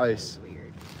about the ice.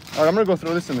 Weird. All right, I'm gonna go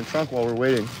throw this in the trunk while we're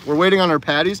waiting. We're waiting on our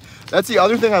patties. That's the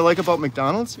other thing I like about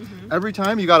McDonald's. Every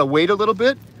time you gotta wait a little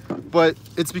bit, but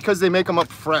it's because they make them up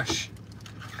fresh.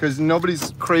 Because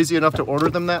nobody's crazy enough to order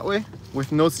them that way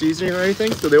with no seasoning or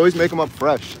anything, so they always make them up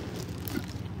fresh.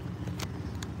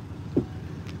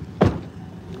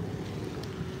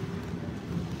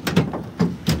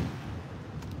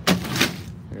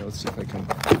 Here, let's see if I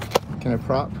can I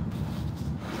prop?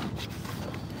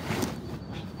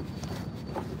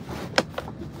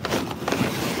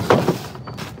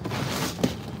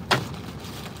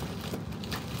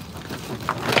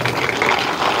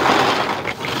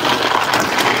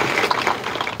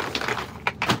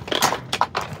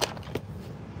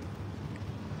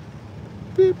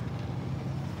 Beep.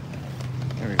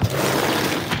 There we go.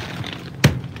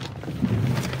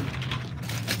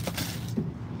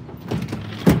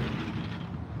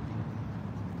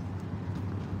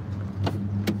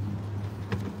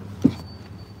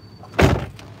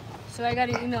 So I got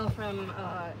an email from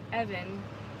Evan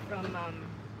from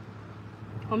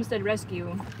Homestead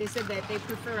Rescue. They said that they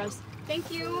prefer us.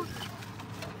 Thank you.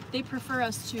 They prefer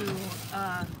us to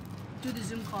do the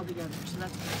Zoom call together. So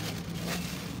that's good.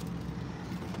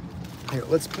 Here,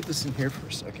 let's put this in here for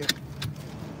a second.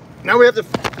 Now we have to.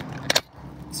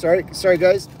 Sorry,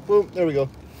 guys. Boom. There we go.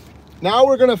 Now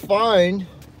we're gonna find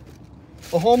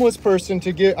a homeless person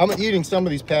to get. I'm eating some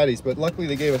of these patties, but luckily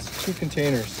they gave us 2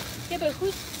 containers. Yeah, but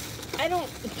I don't.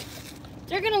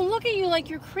 They're gonna look at you like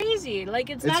you're crazy. Like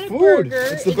it's not a food.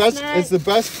 burger. It's the best. Not, it's the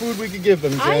best food we could give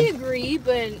them, Jen. I agree,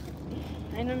 but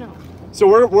I don't know. So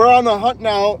we're on the hunt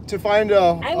now to find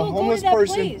a homeless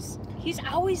person. Place. He's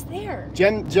always there.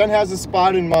 Jen has a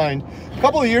spot in mind. A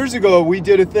couple of years ago, we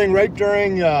did a thing right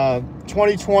during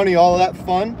 2020, all of that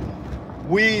fun.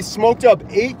 We smoked up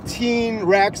 18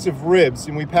 racks of ribs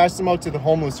and we passed them out to the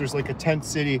homeless. There's like a tent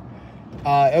city.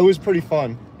 It was pretty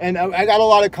fun. And I got a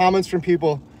lot of comments from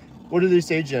people. What did they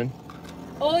say, Jen?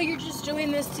 Oh, you're just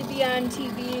doing this to be on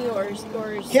TV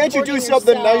or can't you do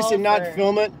something nice and not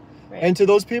film it? Right. And to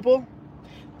those people,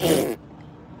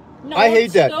 no, I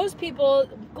hate that. Those people,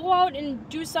 go out and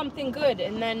do something good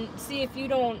and then see if you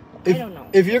don't, I don't know.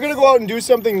 If you're going to go out and do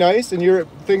something nice and you're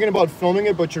thinking about filming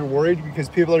it, but you're worried because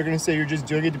people are going to say you're just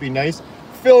doing it to be nice,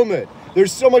 film it.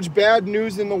 There's so much bad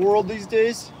news in the world these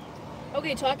days.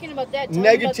 Okay, talking about that.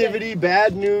 Negativity,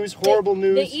 bad news, horrible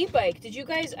news. The e-bike, did you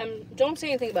guys, don't say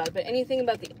anything about it, but anything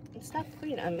about the, stop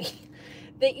putting on me.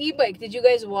 The e-bike, did you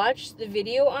guys watch the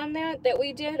video on that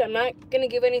we did? I'm not going to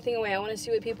give anything away. I want to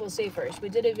see what people say first. We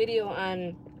did a video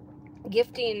on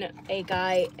gifting a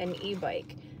guy an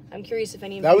e-bike. I'm curious if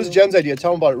any of you... That was Jen's idea.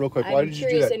 Tell them about it real quick. Why did you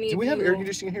do that? Do we have air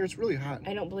conditioning here? It's really hot.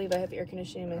 I don't believe I have air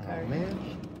conditioning in my car.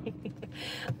 Man.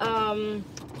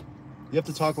 You have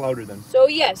to talk louder then. So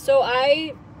yeah, so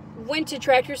I went to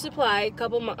Tractor Supply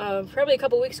probably a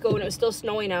couple weeks ago when it was still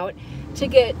snowing out to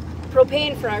get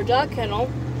propane for our dog kennel.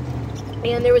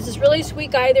 And there was this really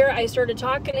sweet guy there. I started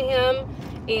talking to him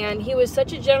and he was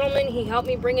such a gentleman. He helped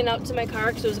me bring it out to my car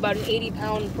because it was about an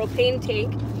 80-pound propane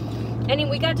tank. And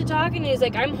we got to talking and he's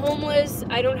like, I'm homeless.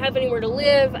 I don't have anywhere to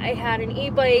live. I had an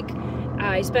e-bike.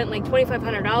 I spent like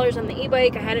 $2,500 on the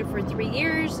e-bike. I had it for 3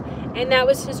 years. And that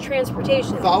was his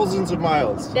transportation. Thousands of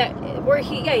miles.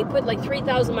 He put like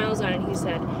 3,000 miles on it, he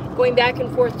said. Going back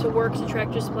and forth to work to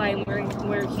Tractor Supply and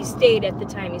where he stayed at the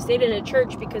time. He stayed in a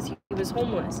church because he was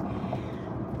homeless.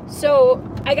 So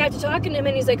I got to talking to him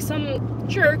and he's like, some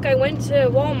jerk, I went to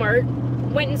Walmart,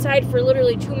 went inside for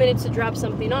literally 2 minutes to drop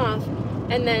something off,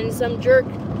 and then some jerk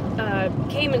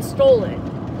came and stole it.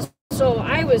 So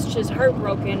I was just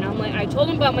heartbroken. I'm like, I told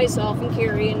him about myself and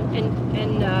Kerry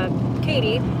and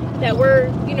Katie that we're,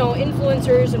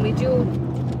 influencers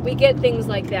and we get things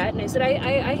like that. And I said,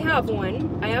 I have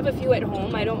one. I have a few at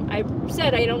home. I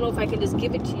said, I don't know if I can just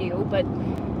give it to you, but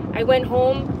I went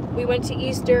home. We went to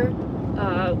Easter,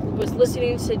 was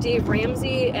listening to Dave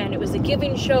Ramsey, and it was a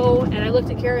giving show. And I looked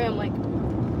at Kerry, I'm like,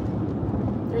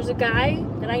 there's a guy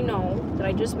that I know that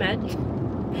I just met.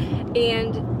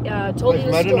 And told him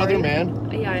the story. Another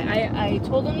man? Yeah, I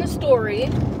told him the story,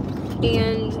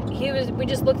 and we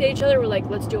just looked at each other, we're like,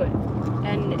 let's do it.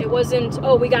 And it wasn't,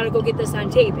 oh, we gotta go get this on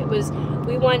tape. It was,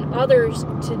 we want others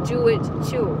to do it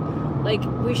too. Like,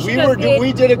 we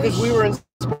did it because we were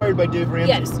inspired by Dave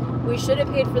Ramsey. Yes, we should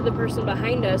have paid for the person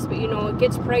behind us, but it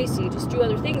gets pricey. Just do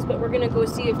other things, but we're gonna go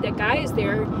see if that guy is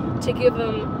there to give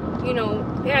him,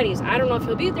 patties. I don't know if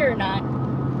he'll be there or not.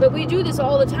 But we do this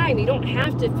all the time. You don't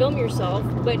have to film yourself,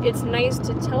 but it's nice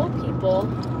to tell people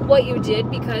what you did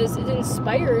because it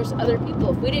inspires other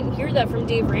people. If we didn't hear that from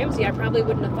Dave Ramsey, I probably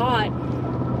wouldn't have thought.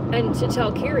 And to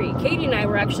tell Kerry. Katie and I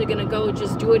were actually going to go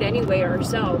just do it anyway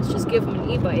ourselves. Just give him an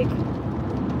e-bike.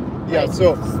 Yeah,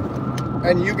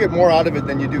 and you get more out of it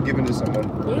than you do giving to someone.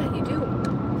 Yeah, you do.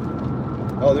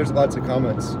 Oh, there's lots of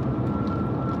comments.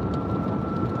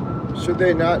 Should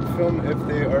they not film if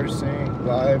they are saying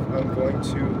live? I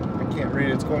can't read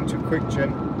it. It's going too quick,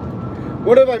 Jen.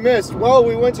 What have I missed? Well,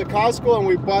 we went to Costco and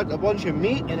we bought a bunch of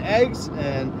meat and eggs,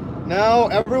 and now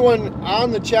everyone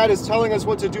on the chat is telling us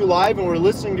what to do live, and we're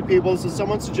listening to people. So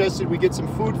someone suggested we get some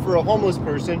food for a homeless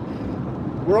person.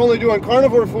 We're only doing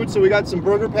carnivore food, so we got some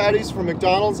burger patties from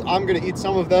McDonald's. I'm going to eat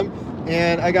some of them,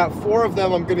 and I got 4 of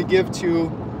them I'm going to give to,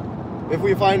 if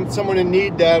we find someone in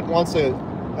need that wants a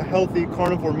healthy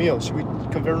carnivore meal. Should we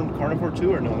convert them to carnivore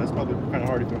too, or no? That's probably kind of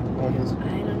hard if they're homeless.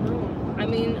 I don't know. I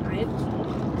mean,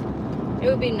 it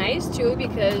would be nice too,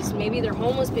 because maybe they're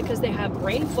homeless because they have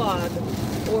brain fog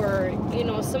or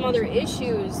some other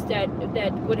issues that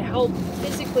would help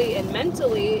physically and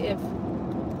mentally if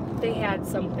they had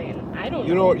something. I don't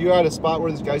know. You had a spot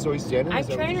where this guy's always standing? I'm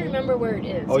trying to remember where it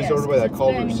is. Oh, he's over by that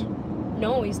Culver's.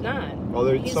 No, he's not.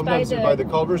 Oh, sometimes they're by the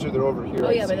Culver's or they're over here. Oh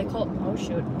yeah, by the Culver's. Oh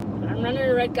shoot. I'm running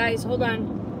a red, guys. Hold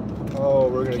on. Oh,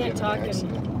 we're gonna get an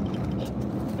accident.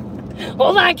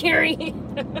 Hold on, Kerry.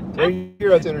 Right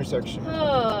here at the intersection.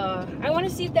 I want to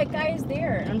see if that guy is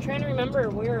there. I'm trying to remember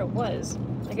where it was.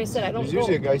 Like I said, I don't There's go.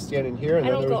 usually a guy standing here, and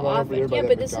I then don't there was go one over there often. by Yeah, that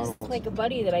but this is McDonald's. like a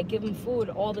buddy that I give him food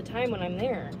all the time when I'm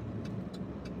there.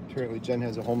 Apparently, Jen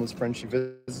has a homeless friend she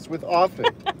visits with often.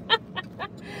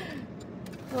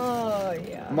 Oh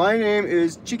yeah. My name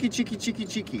is Cheeky Cheeky Cheeky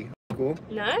Cheeky. Cool.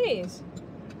 Nice.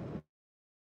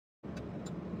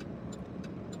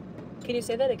 Can you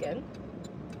say that again?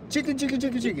 Cheeky Cheeky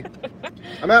Cheeky Cheeky.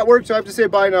 I'm at work, so I have to say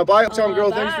bye now. Bye, Uptown Girl.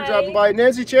 Thanks for bye. dropping by.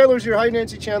 Nancy Chandler's here. Hi,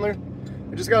 Nancy Chandler.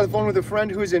 I just got on the phone with a friend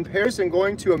who's in Paris and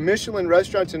going to a Michelin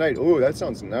restaurant tonight. Oh, that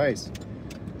sounds nice.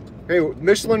 Hey,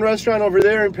 Michelin restaurant over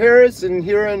there in Paris, and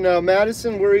here in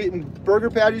Madison, we're eating burger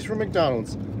patties from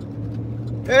McDonald's.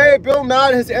 Hey, Bill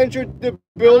Knott has entered the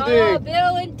building. Oh,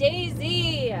 Bill and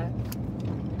Daisy.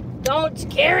 Don't,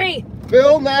 Kerry.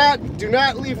 Bill Knott, do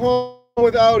not leave home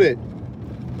without it.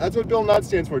 That's what Bill Knott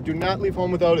stands for. Do not leave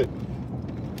home without it.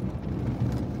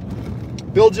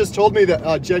 Bill just told me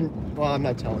that Jen. Well, I'm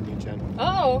not telling you, Jen.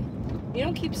 Oh, you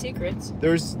don't keep secrets.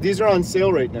 These are on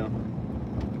sale right now.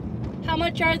 How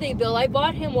much are they, Bill? I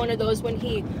bought him one of those when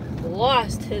he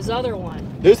lost his other one.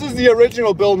 This is the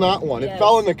original Bill Knott one. Yes. It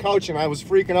fell on the couch and I was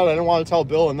freaking out. I didn't want to tell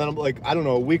Bill, and then I'm like, I don't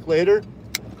know, a week later,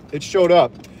 it showed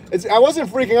up. I wasn't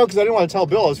freaking out because I didn't want to tell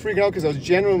Bill. I was freaking out because I was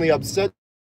genuinely upset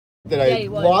that I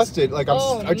lost it. Like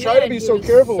I try to be so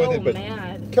careful with it, but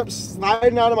it kept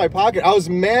sliding out of my pocket. I was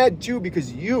mad too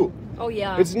because you. Oh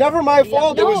yeah. It's never my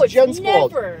fault. No, it was Jen's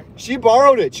fault. Never. She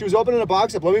borrowed it. She was opening a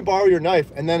box up. Let me borrow your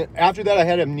knife. And then after that, I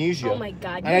had amnesia. Oh my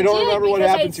God. And I don't remember what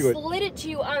happened to it. I slid it to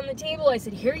you on the table. I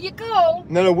said, "Here you go."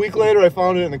 And then a week later, I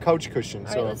found it in the couch cushion.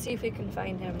 All right, let's see if we can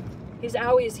find him. He's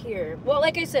always here. Well,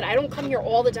 like I said, I don't come here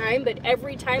all the time, but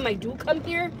every time I do come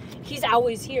here, he's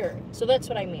always here. So that's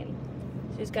what I mean.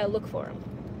 So you just gotta look for him.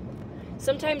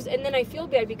 Sometimes, and then I feel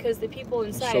bad because the people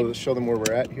inside... Show them where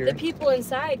we're at here. The people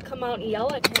inside come out and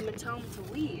yell at him and tell him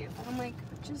to leave. And I'm like,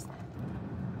 just...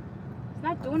 He's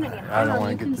not doing any harm. I don't want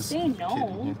to get You can this say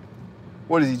no.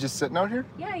 What, is he just sitting out here?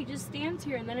 Yeah, he just stands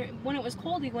here, and then when it was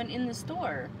cold, he went in the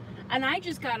store. And I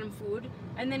just got him food,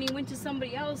 and then he went to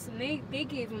somebody else, and they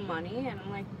gave him money, and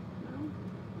I'm like, no.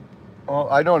 Oh,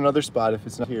 I know another spot if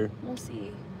it's not here. We'll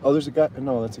see. Oh, there's a guy.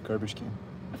 No, that's a garbage can.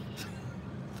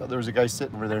 Thought there was a guy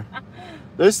sitting over there.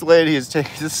 This lady is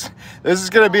taking this. This is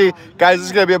gonna be, guys. This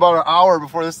is gonna be about an hour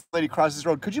before this lady crosses the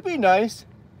road. Could you be nice?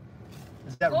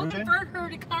 Is that Go rude? convert her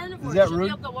to carnivore. Is that She'll rude?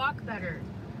 be able to walk better.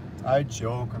 I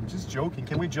joke. I'm just joking.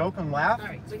 Can we joke and laugh? All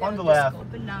right, it's we fun gotta to just laugh. go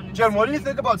up and down and Jen, what do see. you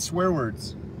think about swear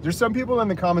words? There's some people in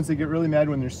the comments that get really mad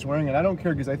when they're swearing, and I don't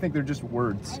care because I think they're just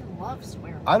words. I love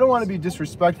swearing. I don't want to be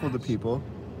disrespectful to people,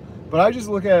 but I just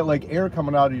look at it like air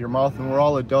coming out of your mouth, and we're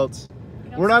all adults.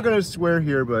 We're not going to swear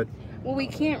here, but... Well, we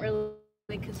can't really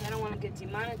because I don't want to get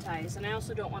demonetized, and I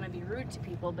also don't want to be rude to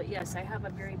people, but yes, I have a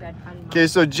very bad pun. Okay,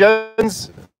 so Jen's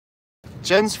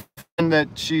friend that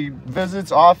she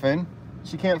visits often,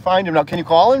 she can't find him now. Can you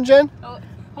call him, Jen? Oh,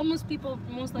 homeless people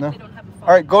most likely don't have a phone. All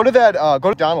right, go to that. Go to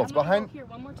McDonald's. I'm gonna Behind go here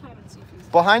one more time and see if he's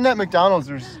behind that McDonald's,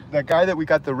 there's that guy that we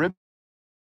got the rib.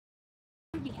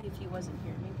 if he wasn't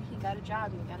here. Maybe he got a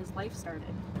job and he got his life started.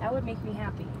 That would make me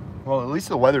happy. Well, at least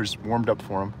the weather's warmed up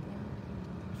for him.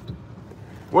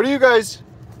 What do you guys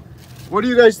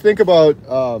think about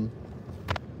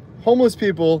homeless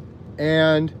people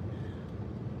and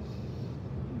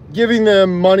giving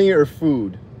them money or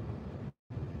food?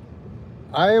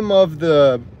 I am of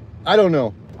the, I don't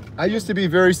know. I used to be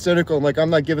very cynical, like I'm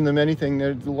not giving them anything.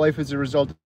 Their life is a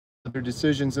result of their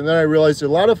decisions. And then I realized a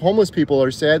lot of homeless people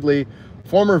are sadly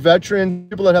former veterans,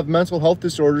 people that have mental health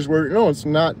disorders where, no, it's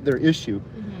not their issue.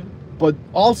 But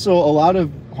also a lot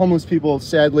of homeless people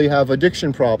sadly have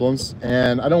addiction problems,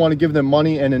 and I don't want to give them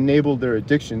money and enable their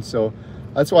addiction. So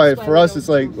that's why for us it's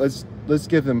like let's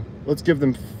give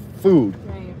them food.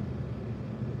 Right.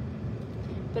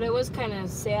 But it was kind of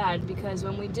sad because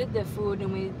when we did the food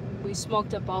and we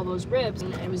smoked up all those ribs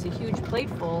and it was a huge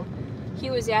plateful,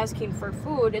 he was asking for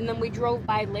food, and then we drove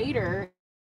by later.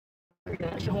 I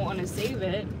don't want to save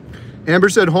it. Amber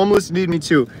said homeless need me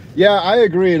too. Yeah, I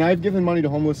agree, and I've given money to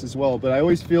homeless as well, but I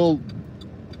always feel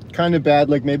kind of bad,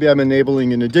 like maybe I'm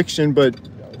enabling an addiction, but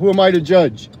who am I to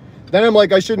judge? Then I'm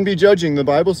like, I shouldn't be judging. The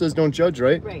Bible says don't judge,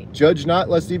 right? Right. Judge not,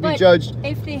 lest ye be But judged.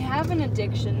 if they have an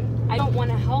addiction, I don't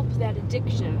want to help that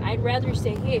addiction. I'd rather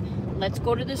say, hey, let's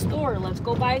go to the store, let's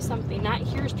go buy something, not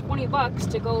here's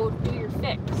 $20 to go do your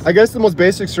fix. I guess the most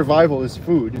basic survival is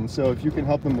food, and so if you can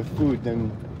help them with food,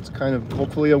 then it's kind of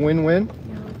hopefully a win-win.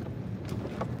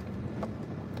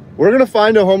 We're gonna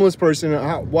find a homeless person.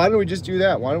 Why don't we just do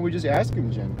that? Why don't we just ask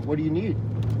him, Jen, what do you need?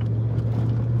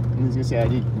 And he's gonna say, I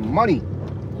need money.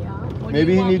 Yeah. What do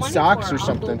Maybe you he want needs money socks for? or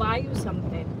something. I'll go buy you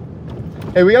something.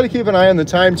 Hey, we got to keep an eye on the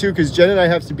time too, because Jen and I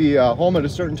have to be home at a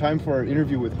certain time for our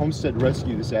interview with Homestead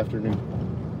Rescue this afternoon.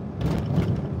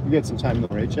 You got some time though,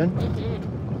 right, Jen?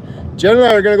 Mm-hmm. Jen and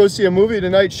I are going to go see a movie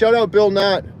tonight. Shout out Bill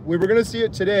Knott. We were going to see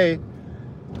it today.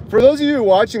 For those of you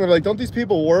watching, they're like, don't these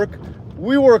people work?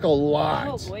 We work a lot.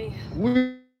 Oh boy.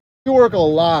 We work a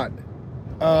lot.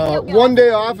 One day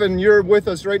off, and you're with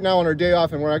us right now on our day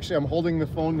off, and I'm holding the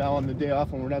phone now on the day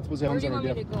off, and we're not supposed to have Where do you on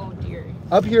our want day me off. to go, dear?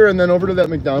 Up here, and then over to that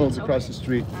McDonald's across the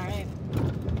street. All right.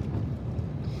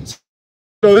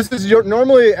 So this is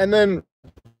normally, and then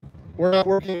we're not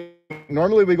working.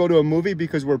 Normally we go to a movie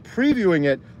because we're previewing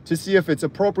it to see if it's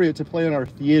appropriate to play in our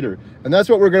theater, and that's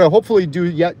what we're going to hopefully do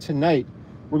yet tonight.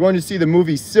 We're going to see the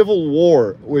movie Civil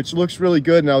War, which looks really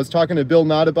good, and I was talking to Bill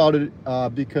Knott about it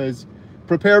because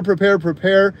prepare.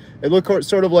 It looked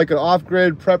sort of like an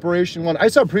off-grid preparation one. I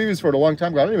saw previews for it a long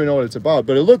time ago. I don't even know what it's about,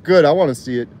 but it looked good. I want to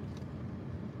see it.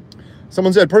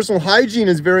 Someone said personal hygiene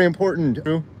is very important.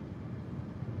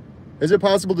 Is it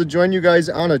possible to join you guys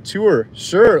on a tour?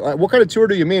 Sure. What kind of tour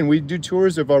do you mean? We do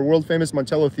tours of our world-famous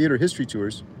Montello Theater history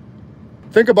tours.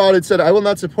 Think About It said, I will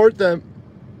not support them.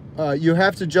 You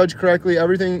have to judge correctly.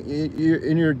 Everything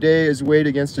in your day is weighed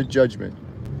against a judgment.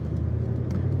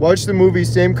 Watch the movie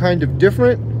Same Kind of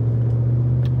Different.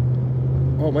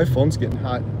 Oh, my phone's getting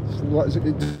hot.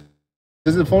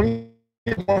 Does the phone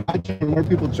get more hot when more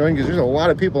people join? Because there's a lot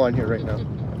of people on here right now.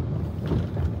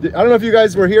 I don't know if you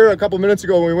guys were here a couple minutes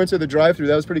ago when we went to the drive-thru.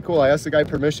 That was pretty cool. I asked the guy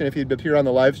permission if he'd appear on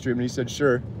the live stream, and he said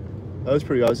sure. That was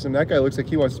pretty awesome. That guy looks like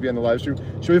he wants to be on the live stream.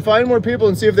 Should we find more people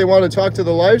and see if they want to talk to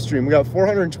the live stream? We got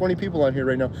 420 people on here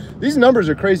right now. These numbers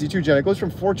are crazy too, Jen. It goes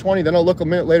from 420, then I'll look a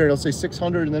minute later and it'll say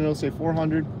 600, and then it'll say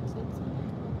 400.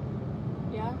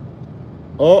 Yeah.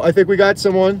 Oh, I think we got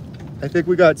someone. I think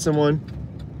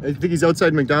he's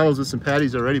outside McDonald's with some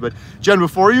patties already. But Jen,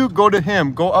 before you go to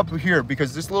him, go up here,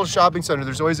 because this little shopping center,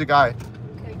 there's always a guy.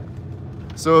 Okay.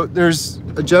 So there's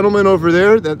a gentleman over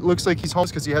there that looks like he's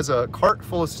homeless because he has a cart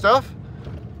full of stuff.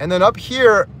 And then up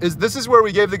here this is where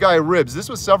we gave the guy ribs. This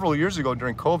was several years ago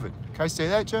during COVID. Can I say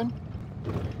that, Jen?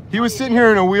 He was sitting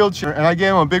here in a wheelchair, and I gave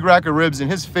him a big rack of ribs, and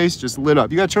his face just lit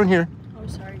up. You gotta turn here. Oh,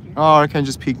 sorry, dear. Oh, I can't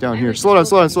just peek down here. Slow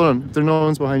down. There no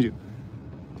one's behind you.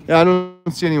 Yeah, I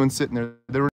don't see anyone sitting there.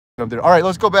 They were up there. All right,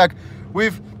 let's go back.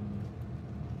 We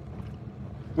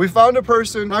found a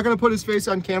person. Not gonna put his face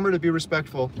on camera to be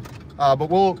respectful, but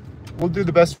we'll do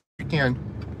the best we can.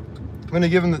 I'm gonna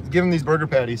give him these burger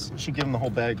patties. I should give him the whole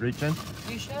bag, right, Jen?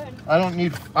 You should. I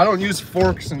don't use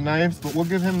forks and knives, but we'll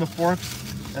give him the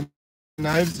forks and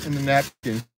knives and the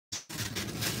napkin.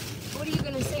 What are you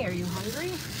gonna say? Are you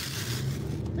hungry?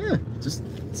 Yeah, just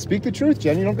speak the truth,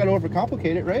 Jen. You don't gotta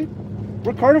overcomplicate it, right?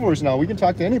 We're carnivores now. We can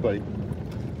talk to anybody.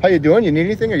 How you doing? You need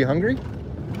anything? Are you hungry?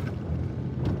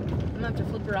 I'm gonna have to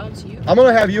flip around to you. I'm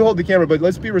gonna have you hold the camera, but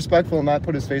let's be respectful and not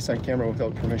put his face on camera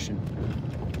without permission.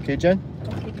 Okay, Jen?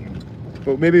 Okay, dear.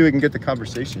 But maybe we can get the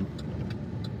conversation.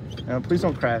 Please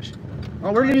don't crash.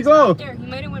 Oh, where did he go? There, he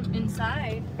might have went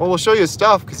inside. Well, we'll show you his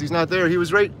stuff because he's not there. He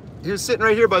was sitting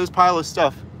right here by this pile of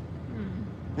stuff.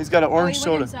 He's got an orange he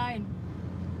soda. went inside.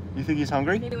 You think he's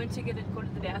hungry? Maybe went to go to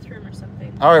the bathroom or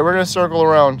something. All right, we're gonna circle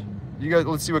around. You guys,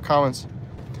 let's see what comments.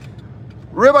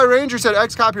 Ribeye Ranger said,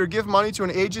 X-Copier, give money to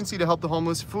an agency to help the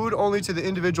homeless. Food only to the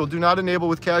individual. Do not enable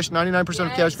with cash.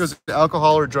 99% of cash goes to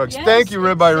alcohol or drugs. Yes, Thank you,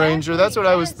 Ribeye exactly. Ranger. That's what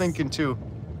I was Yes. thinking too.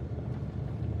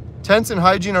 Tents and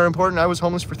hygiene are important. I was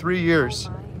homeless for 3 years.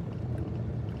 Oh, my.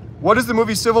 What is the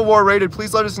movie Civil War rated?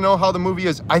 Please let us know how the movie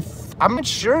is. I'm not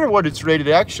sure what it's rated,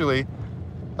 actually.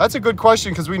 That's a good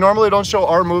question, because we normally don't show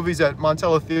our movies at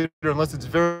Montello Theater unless it's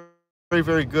very, very,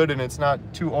 very good and it's not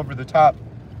too over the top.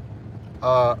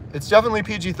 It's definitely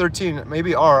PG-13,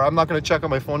 maybe R. I'm not going to check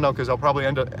on my phone now because I'll probably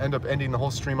end up ending the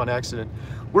whole stream on accident.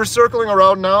 We're circling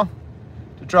around now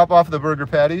to drop off the burger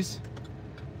patties.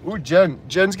 Ooh,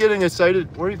 Jen's getting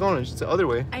excited. Where are you going? It's the other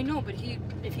way. I know, but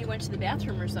if he went to the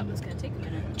bathroom or something, it's gonna take a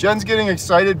minute. Jen's getting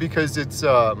excited because it's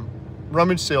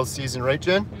rummage sales season, right,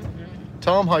 Jen? Mm-hmm.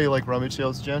 Tell them how you like rummage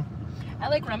sales, Jen. I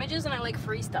like rummages and I like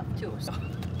free stuff too. So,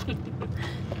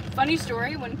 funny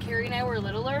story. When Kerry and I were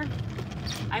littler,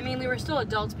 I mean, we were still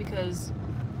adults because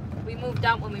we moved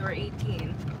out when we were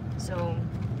 18. So,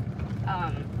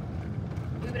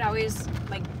 we would always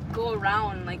like go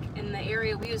around, like in the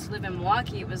area we used to live in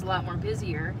Milwaukee. It was a lot more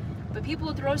busier. But people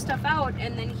would throw stuff out,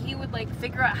 and then he would like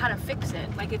figure out how to fix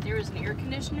it. Like if there was an air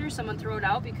conditioner, someone throw it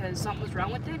out because something was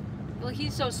wrong with it. Well,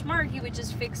 he's so smart, he would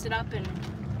just fix it up and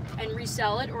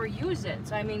resell it or use it.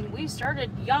 So I mean, we started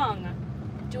young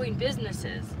doing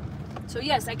businesses. So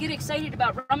yes, I get excited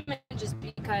about rummages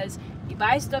because you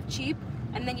buy stuff cheap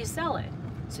and then you sell it.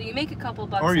 So you make a couple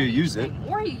bucks. Or you on each use it. thing.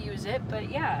 Or you use it,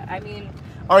 but yeah, I mean.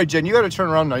 All right, Jen, you got to turn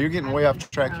around now. You're getting way off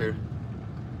track here.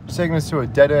 It's taking us to a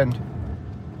dead end.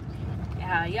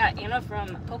 Yeah, Anna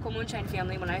from Poco Moonshine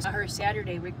family, when I saw her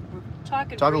Saturday, we were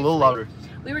talking Talk briefly. a little louder.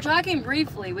 We were talking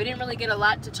briefly. We didn't really get a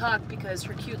lot to talk because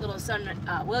her cute little son,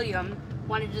 William,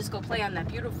 wanted to just go play on that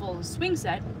beautiful swing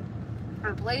set,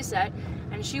 or play set,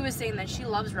 and she was saying that she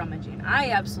loves rummaging.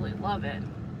 I absolutely love it.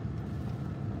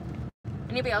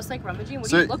 Anybody else like rummaging? What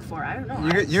do you look for? I don't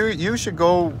know. You should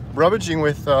go rummaging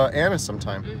with Anna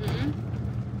sometime.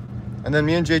 Mm-hmm. And then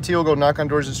me and JT will go knock on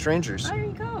doors of strangers. There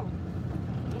you go.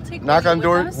 We'll take Knock on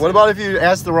doors. doors. What about if you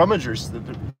ask the rummagers?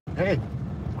 Hey,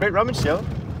 great rummage sale.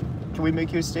 Can we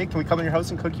make you a steak? Can we come in your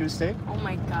house and cook you a steak? Oh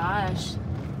my gosh.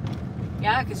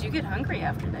 Yeah, because you get hungry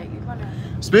after that. You'd want to...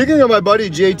 Speaking of my buddy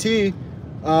JT,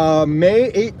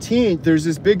 May 18th, there's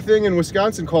this big thing in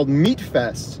Wisconsin called Meat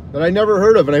Fest that I never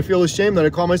heard of, and I feel ashamed that I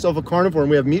call myself a carnivore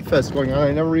and we have Meat Fest going on.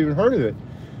 I never even heard of it.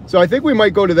 So I think we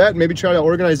might go to that and maybe try to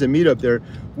organize a meetup there.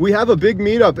 We have a big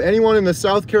meetup. Anyone in the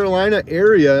South Carolina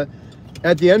area,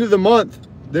 at the end of the month,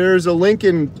 there's a link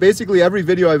in basically every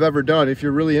video I've ever done. If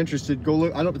you're really interested, go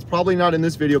look. It's probably not in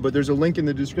this video, but there's a link in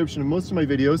the description of most of my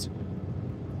videos.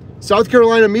 South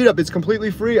Carolina meetup, it's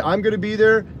completely free. I'm gonna be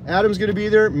there, Adam's gonna be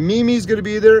there, Mimi's gonna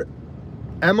be there,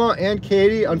 Emma and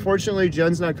Katie. Unfortunately,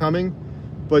 Jen's not coming,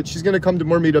 but she's gonna come to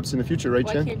more meetups in the future, right,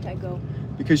 Jen? Why can't I go?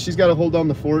 Because she's gotta hold down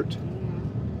the fort.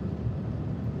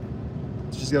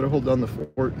 She's gotta hold down the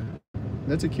fort.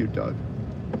 That's a cute dog.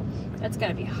 That's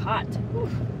gotta be hot.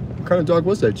 Oof. What kind of dog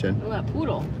was that, Jen? Well, that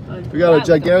poodle. We got a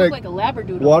gigantic like a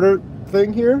Labradoodle. water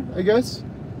thing here, I guess.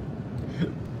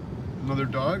 Another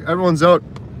dog. Everyone's out.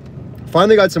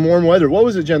 Finally got some warm weather. What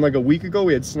was it, Jen? Like a week ago,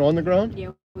 we had snow on the ground? Yeah,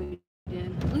 we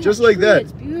did. Look Just at like tree. that.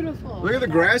 It's beautiful. Look at the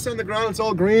grass on the ground. It's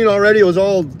all green already.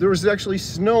 There was actually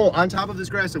snow on top of this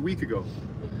grass a week ago.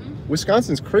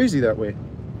 Wisconsin's crazy that way.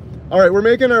 All right, we're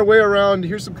making our way around.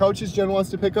 Here's some couches Jen wants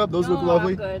to pick up. Those look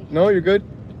lovely. I'm good. No, you're good?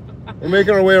 We're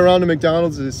making our way around to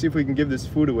McDonald's to see if we can give this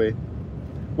food away.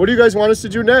 What do you guys want us to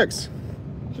do next?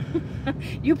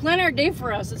 You plan our day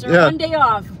for us. It's our one day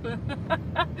off.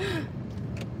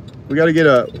 We got to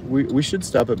get we should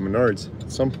stop at Menards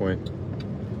at some point.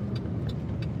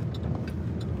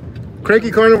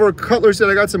 Cranky Carnivore Cutler said,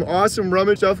 I got some awesome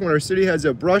rummage stuff when our city has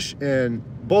a brush and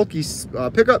bulky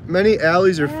pickup. Many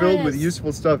alleys are filled with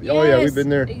useful stuff. Yes, oh yeah, we've been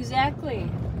there. Exactly.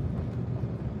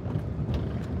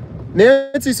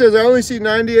 Nancy says, I only see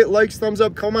 98 likes, thumbs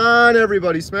up. Come on,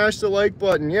 everybody, smash the like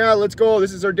button. Yeah, let's go.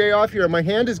 This is our day off here. My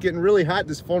hand is getting really hot.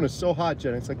 This phone is so hot,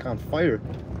 Jen. It's like on fire.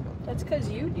 That's because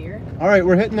you, dear. All right,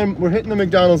 we're hitting the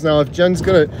McDonald's now. If Jen's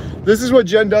gonna, this is what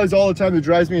Jen does all the time that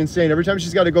drives me insane. Every time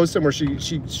she's got to go somewhere,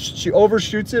 she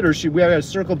overshoots it, or we have to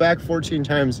circle back 14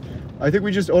 times. I think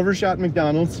we just overshot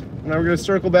McDonald's. Now we're gonna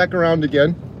circle back around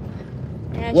again.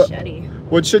 That's shitty.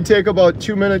 What should take about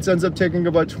 2 minutes ends up taking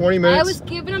about 20 minutes. I was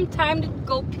giving him time to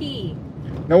go pee.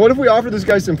 Now what if we offer this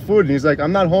guy some food and he's like,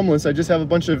 I'm not homeless, I just have a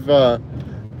bunch of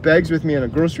bags with me in a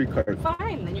grocery cart.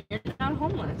 Fine, then you're not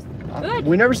homeless. Good.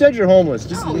 We never said you're homeless.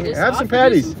 Just have some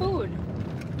patties. Some food.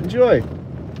 Enjoy.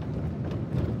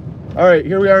 All right,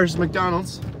 here we are at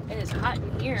McDonald's. It is hot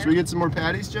in here. Should we get some more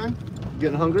patties, Jen?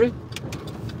 Getting hungry?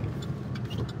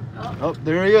 Oh,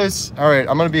 there he is. All right,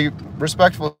 I'm gonna be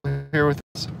respectful here with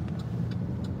this.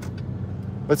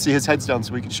 Let's see, his head's down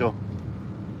so we can show.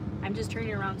 I'm just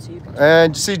turning around so you can.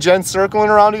 And you see Jen circling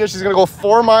around again. She's gonna go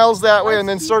 4 miles that way and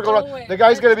then circle around. The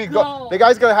guy's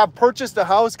gonna have purchased a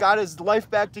house, got his life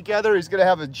back together. He's gonna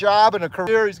have a job and a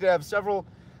career. He's gonna have several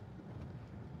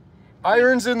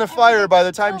irons in the fire by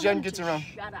the time Jen gets around.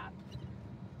 Shut up.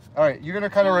 All right, you're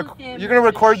gonna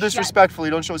record this respectfully.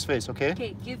 Don't show his face, okay?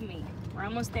 Okay, give me. We're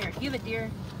almost there. Give it,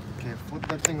 dear. Okay, flip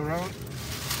that thing around.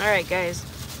 All right, guys.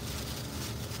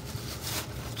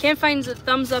 Can't find the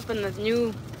thumbs up in the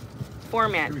new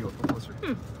format. Here we go. Come closer.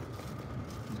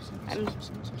 I'm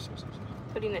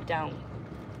putting it down.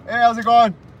 Hey, how's it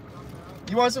going?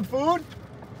 You want some food?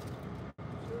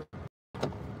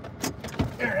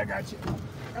 Here, I got you.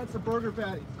 That's the burger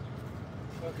patty.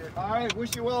 Okay. All right,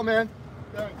 wish you well, man.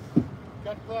 Thanks.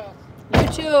 Got class.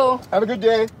 You too. Have a good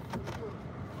day.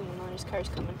 Oh, no, his car's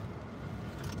coming.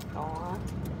 Aww.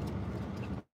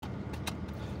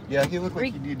 Yeah, he looked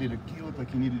like he needed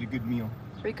a good meal.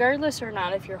 Regardless or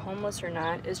not, if you're homeless or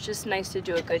not, it's just nice to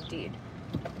do a good deed.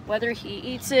 Whether he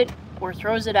eats it or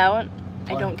throws it out,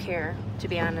 I don't care, to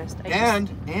be honest. And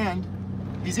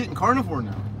he's eating carnivore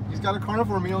now. He's got a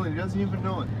carnivore meal and he doesn't even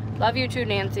know it. Love you too,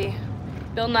 Nancy.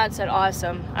 Bill Knott said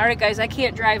awesome. All right, guys, I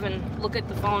can't drive and look at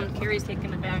the phone. Carrie's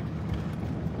taking it back.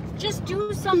 Just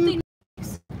do something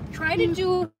nice. Try to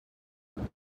do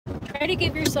Try to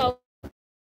give yourself.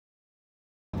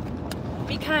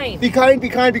 Be kind. Be kind, be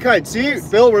kind, be kind. See,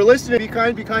 Bill, we're listening. Be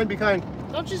kind, be kind, be kind.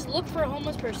 Don't just look for a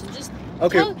homeless person. Just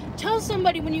okay. Tell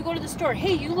somebody when you go to the store,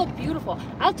 hey, you look beautiful.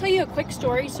 I'll tell you a quick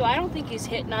story, so I don't think he's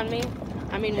hitting on me.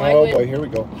 I mean, why would... Oh, boy, here we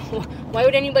go. Why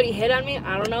would anybody hit on me?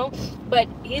 I don't know. But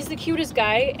he's the cutest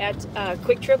guy at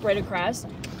Quick Trip right across.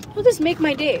 He'll just make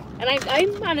my day. And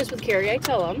I'm honest with Kerry. I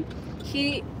tell him.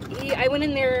 I went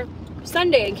in there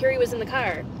Sunday, and Kerry was in the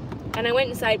car. And I went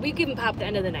inside. We give him pop at the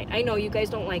end of the night. I know you guys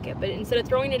don't like it, but instead of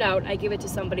throwing it out, I give it to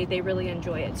somebody. They really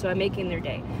enjoy it. So I'm making their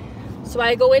day. So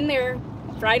I go in there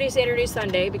Friday, Saturday,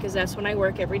 Sunday, because that's when I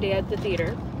work every day at the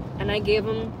theater. And I gave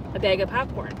him a bag of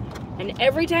popcorn. And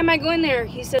every time I go in there,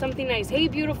 he said something nice. Hey,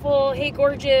 beautiful. Hey,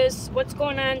 gorgeous. What's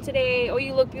going on today? Oh,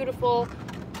 you look beautiful.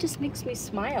 It just makes me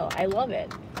smile. I love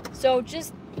it. So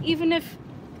just, even if,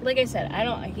 like I said,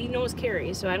 he knows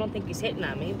Kerry, so I don't think he's hitting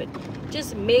on me, but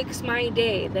just makes my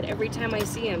day that every time I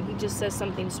see him, he just says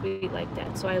something sweet like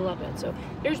that. So I love it. So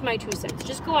there's my 2 cents.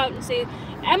 Just go out and say,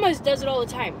 Emma does it all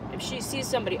the time. If she sees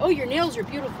somebody, oh, your nails are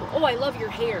beautiful. Oh, I love your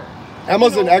hair.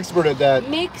 Emma's an expert at that.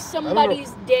 Make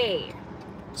somebody's day.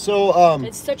 So,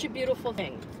 it's such a beautiful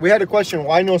thing. We had a question,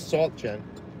 why no salt, Jen?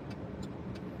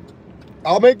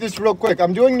 I'll make this real quick.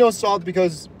 I'm doing no salt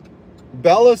because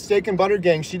Bella Steak and Butter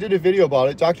Gang, she did a video about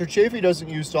it. Dr. Chafee doesn't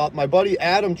use salt. My buddy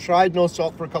Adam tried no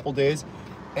salt for a couple days.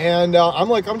 And I'm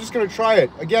like, I'm just going to try it.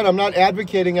 Again, I'm not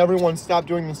advocating everyone stop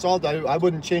doing the salt. I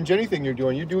wouldn't change anything you're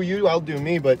doing. You do you, I'll do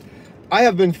me. But I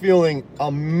have been feeling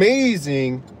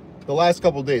amazing the last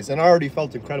couple days. And I already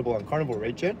felt incredible on carnivore,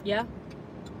 right, Jen? Yeah.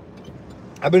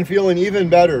 I've been feeling even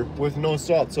better with no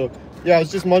salt. So, yeah, I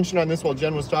was just munching on this while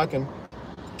Jen was talking.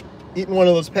 Eating one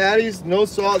of those patties, no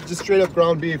salt, just straight up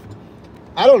ground beef.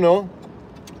 I don't know.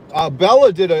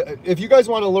 Bella did if you guys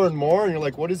want to learn more and you're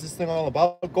like, what is this thing all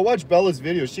about? Go watch Bella's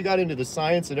video. She got into the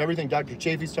science and everything. Dr.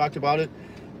 Chafee's talked about it.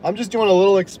 I'm just doing a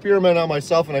little experiment on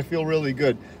myself and I feel really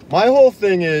good. My whole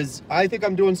thing is, I think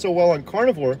I'm doing so well on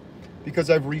carnivore because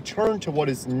I've returned to what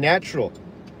is natural.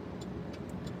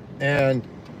 And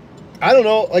I don't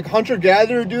know, like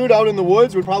hunter-gatherer dude out in the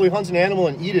woods would probably hunt an animal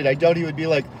and eat it. I doubt he would be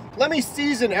like, let me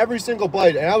season every single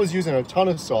bite. And I was using a ton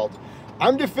of salt.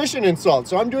 I'm deficient in salt,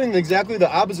 so I'm doing exactly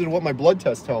the opposite of what my blood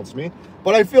test tells me.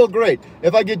 But I feel great.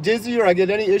 If I get dizzy or I get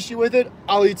any issue with it,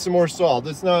 I'll eat some more salt.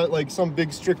 It's not like some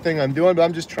big strict thing I'm doing, but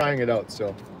I'm just trying it out,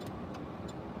 so.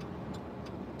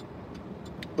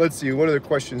 Let's see, what other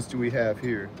questions do we have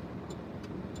here?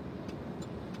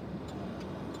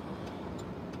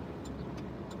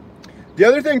 The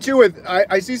other thing too, with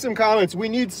I see some comments, we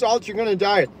need salt, you're gonna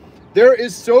die. There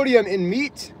is sodium in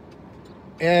meat.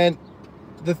 And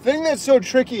the thing that's so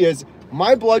tricky is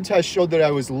my blood test showed that I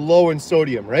was low in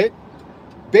sodium, right?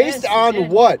 Based on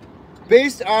what?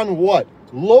 Based on what?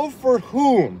 Low for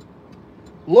whom?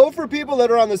 Low for people that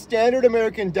are on the standard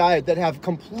American diet that have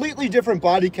completely different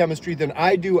body chemistry than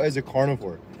I do as a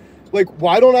carnivore. Like,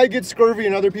 why don't I get scurvy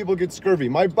and other people get scurvy?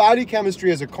 My body chemistry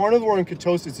as a carnivore and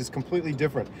ketosis is completely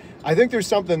different. I think there's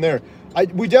something there.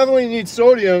 We definitely need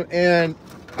sodium, and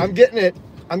I'm getting it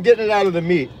out of the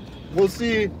meat. We'll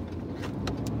see.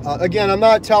 Again, I'm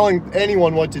not telling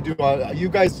anyone what to do. You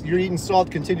guys, you're eating salt,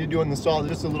 continue doing the salt.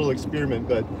 It's just a little experiment,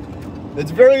 but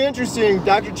it's very interesting.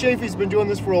 Dr. Chafee's been doing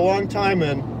this for a long time,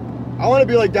 and I want to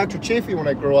be like Dr. Chafee when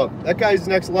I grow up. That guy's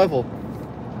next level.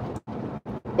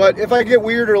 But if I get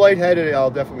weird or lightheaded, I'll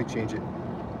definitely change it.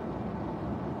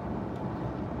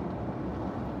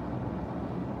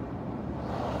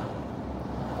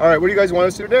 All right, what do you guys want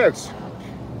us to do next?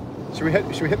 Should we hit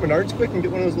Menards quick and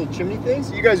get one of those little chimney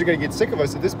things? You guys are gonna get sick of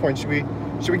us at this point. Should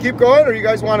we keep going, or you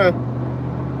guys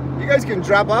can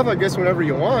drop off, I guess, whenever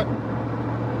you want.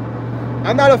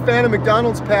 I'm not a fan of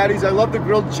McDonald's patties. I love the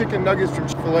grilled chicken nuggets from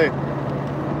Chick-fil-A.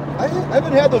 I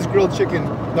haven't had those grilled chicken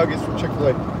nuggets from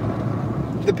Chick-fil-A.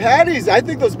 The patties, I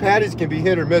think those patties can be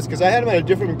hit or miss because I had them at a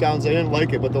different McDonald's. I didn't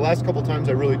like it, but the last couple times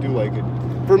I really do like it.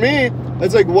 For me,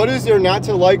 it's like, what is there not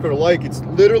to like or like? It's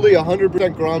literally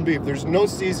 100% ground beef. There's no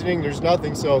seasoning, there's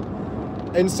nothing. So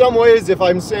in some ways, if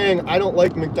I'm saying I don't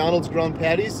like McDonald's ground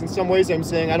patties, in some ways I'm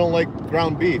saying I don't like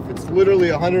ground beef. It's literally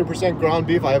 100% ground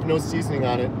beef. I have no seasoning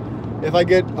on it. If I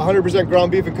get 100%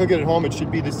 ground beef and cook it at home, it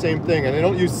should be the same thing. And I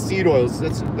don't use seed oils.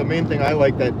 That's the main thing I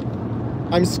like that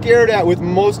I'm scared at with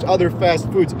most other fast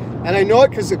foods. And I know it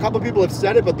because a couple people have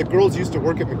said it, but the girls used to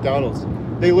work at McDonald's.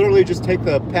 They literally just take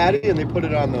the patty and they put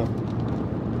it on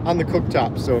the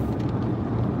cooktop. So,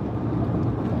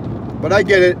 but I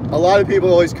get it. A lot of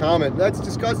people always comment, that's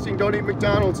disgusting, don't eat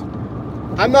McDonald's.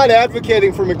 I'm not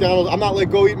advocating for McDonald's. I'm not like,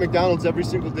 go eat McDonald's every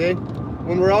single day.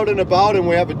 When we're out and about and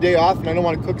we have a day off and I don't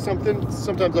want to cook something,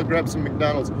 sometimes I'll grab some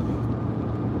McDonald's.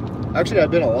 Actually,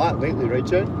 I've been a lot lately, right,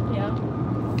 Jen?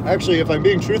 Yeah. Actually, if I'm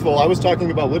being truthful, I was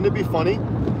talking about, wouldn't it be funny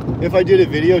if I did a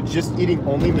video just eating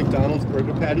only McDonald's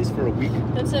burger patties for a week?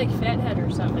 That's like Fathead or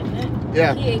something, isn't it?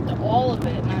 Yeah. He ate all of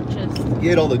it, not just... He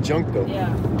ate all the junk, though.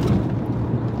 Yeah.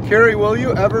 Carrie, will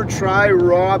you ever try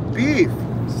raw beef?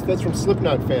 That's from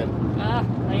Slipknot fan.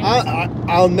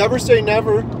 I'll never say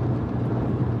never.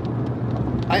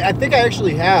 I think I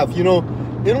actually have. You know,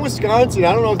 in Wisconsin,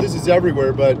 I don't know if this is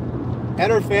everywhere, but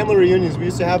at our family reunions, we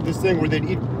used to have this thing where they'd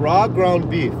eat raw ground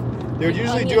beef. They would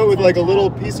usually do it with like a little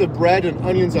piece of bread and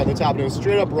onions on the top, and it was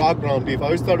straight up raw ground beef. I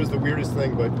always thought it was the weirdest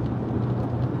thing, but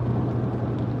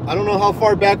I don't know how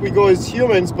far back we go as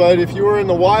humans, but if you were in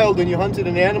the wild and you hunted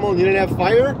an animal and you didn't have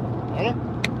fire,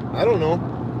 I don't know.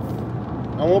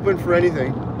 I'm open for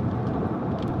anything.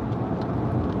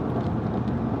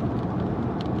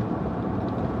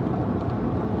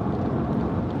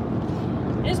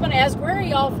 I just want to ask, where are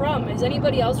y'all from? Is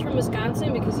anybody else from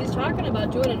Wisconsin? Because he's talking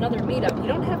about doing another meetup. You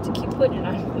don't have to keep putting it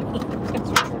on me. That's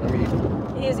which one I'm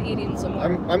eating. He is eating some more.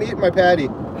 I'm eating my patty.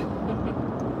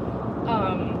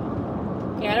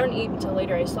 Yeah, I don't eat until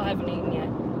later. I still haven't eaten yet.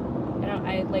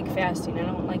 I like fasting. I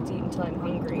don't like to eat until I'm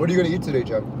hungry. What are you going to eat today,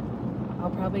 Jeff? I'll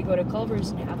probably go to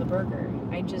Culver's and have a burger.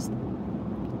 I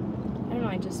don't know,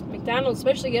 McDonald's,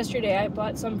 especially yesterday, I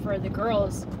bought some for the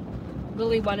girls.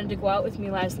 Lily wanted to go out with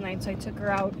me last night, so I took her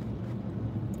out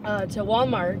to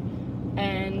Walmart,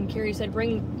 and Carrie said,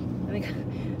 bring, I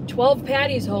think, 12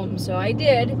 patties home, so I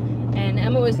did, and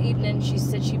Emma was eating it, and she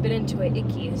said she'd been into it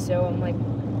icky, so I'm like, oh.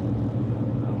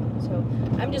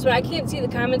 So I can't see the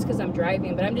comments because I'm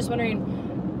driving, but I'm just wondering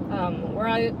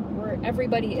where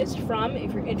everybody is from.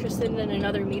 If you're interested in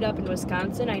another meetup in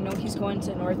Wisconsin, I know he's going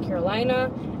to North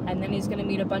Carolina, and then he's going to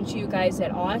meet a bunch of you guys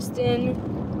at Austin.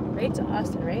 Right to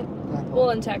Austin, right? Well,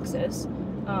 in Texas.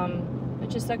 It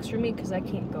just sucks for me because I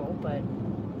can't go, but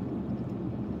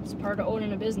it's part of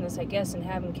owning a business, I guess, and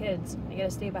having kids. I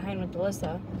gotta stay behind with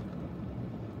Alyssa.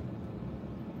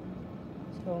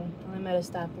 So I'm at a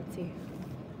stop. Let's see.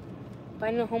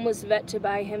 Find a homeless vet to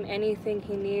buy him anything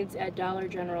he needs at Dollar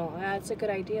General. That's a good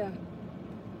idea.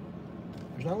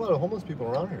 There's not a lot of homeless people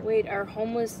around here. Wait, are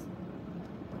homeless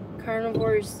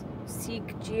carnivores seek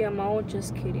GMO?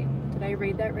 Just kidding. Did I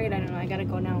read that right? I don't know. I gotta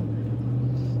go now.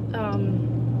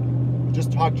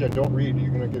 Just talk, Jen. Don't read. You're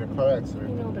gonna get a car accident.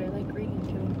 I know, but I like reading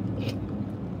too.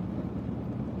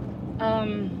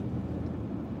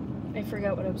 I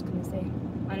forgot what I was gonna say.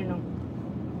 I don't know.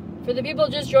 For the people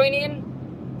just joining,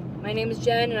 my name is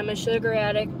Jen, and I'm a sugar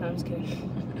addict. No, I'm just kidding.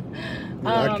 You're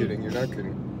not kidding. You're not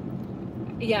kidding.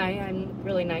 Yeah, I'm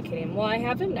really not kidding. Well,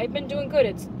 I've been doing good.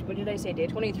 It's, what did I say, day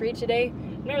 23 today?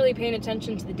 I'm not really paying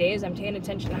attention to the days. I'm paying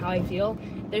attention to how I feel.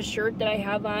 This shirt that I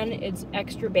have on, it's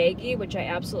extra baggy, which I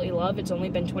absolutely love. It's only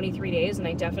been 23 days, and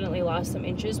I definitely lost some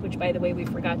inches, which, by the way, we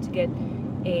forgot to get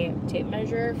a tape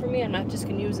measure for me. I'm not just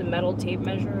going to use a metal tape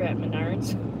measure at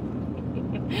Menards.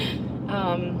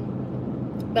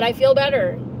 But I feel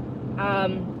better.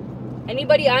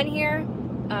 Anybody on here,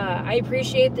 I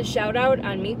appreciate the shout out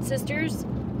on Meat Sisters.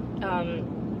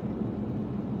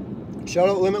 Shout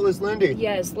out Limitless Lindy.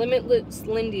 Yes, Limitless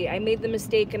Lindy. I made the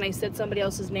mistake and I said somebody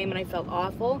else's name and I felt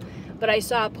awful. But I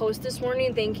saw a post this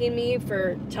morning thanking me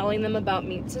for telling them about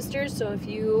Meat Sisters. So if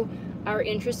you are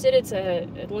interested, it's a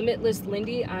Limitless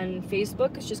Lindy on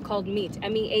Facebook. It's just called Meat,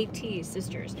 M-E-A-T,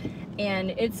 Sisters. And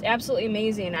it's absolutely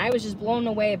amazing. I was just blown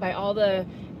away by all the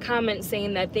comments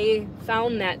saying that they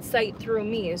found that site through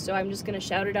me. So I'm just going to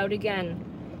shout it out again.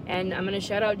 And I'm going to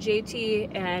shout out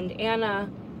JT and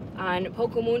Anna on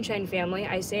Poco Moonshine Family.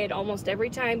 I say it almost every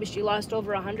time, but she lost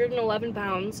over 111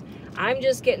 pounds. I'm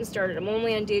just getting started. I'm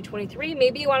only on day 23.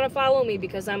 Maybe you want to follow me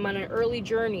because I'm on an early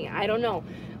journey. I don't know.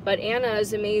 But Anna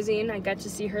is amazing. I got to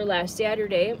see her last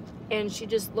Saturday, and she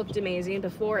just looked amazing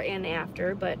before and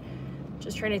after. But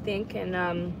just trying to think.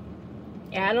 And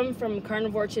Adam from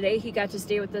Carnivore Today, he got to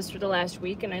stay with us for the last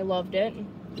week, and I loved it.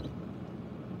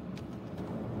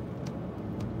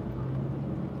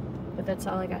 But that's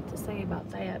all I got to say about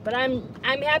that. But I'm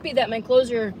happy that my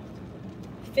clothes are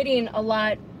fitting a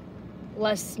lot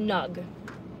less snug.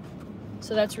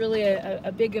 So that's really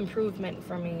a big improvement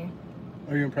for me.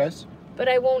 Are you impressed? But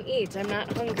I won't eat. I'm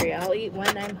not hungry. I'll eat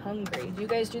when I'm hungry. Do you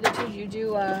guys do that too? Do you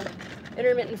do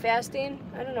intermittent fasting?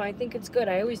 I don't know. I think it's good.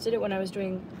 I always did it when I was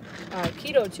doing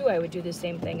keto too. I would do the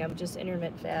same thing. I would just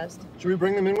intermittent fast. Should we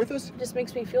bring them in with us? It just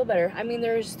makes me feel better. I mean,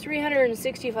 there's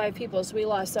 365 people, so we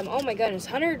lost some. Oh my goodness,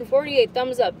 148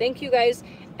 thumbs up. Thank you guys.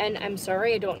 And I'm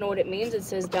sorry, I don't know what it means. It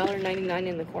says $1.99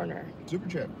 in the corner. Super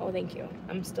chat. Oh, thank you.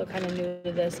 I'm still kind of new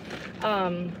to this.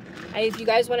 If you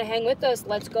guys want to hang with us,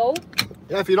 let's go.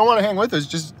 Yeah, if you don't want to hang with us,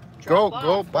 just drop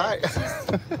Go, off, bye.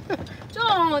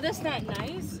 Oh, that's not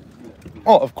nice.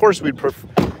 Oh, of course we'd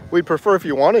prefer if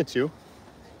you wanted to.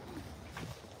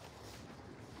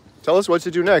 Tell us what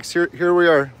to do next. Here we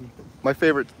are. My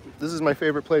favorite. This is my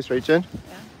favorite place, right, Jen?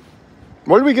 Yeah.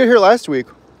 What did we get here last week?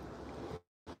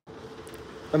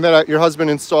 And then your husband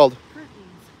installed. Curtains.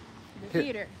 The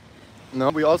heater. No,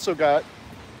 we also got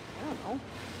I don't know.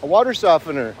 a water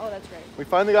softener. Oh, that's right. We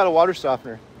finally got a water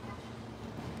softener.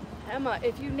 Emma,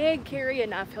 if you nag Kerry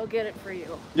enough, he'll get it for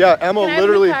you. Yeah, Emma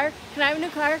literally. Can I have a new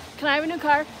car? Can I have a new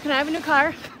car? Can I have a new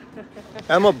car?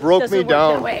 Emma broke Doesn't me work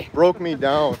that down. way. Broke me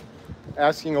down,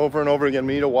 asking over and over again.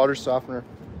 We need a water softener.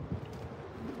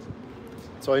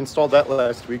 So I installed that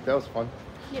last week. That was fun.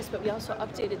 Yes, but we also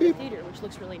updated the theater, which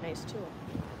looks really nice too.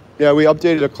 Yeah, we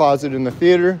updated a closet in the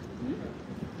theater.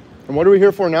 And what are we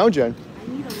here for now, Jen?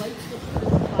 I need a light switch for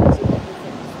the closet.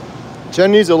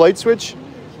 Jen needs a light switch,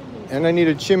 and I need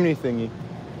a chimney thingy.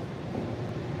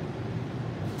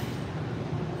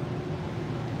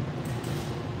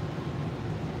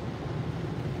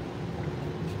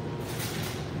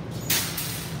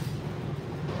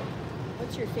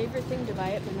 What's your favorite thing to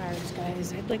buy at Menards,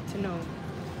 guys? I'd like to know.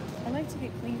 I like to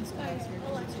get clean skies here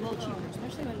because it's a little cheaper,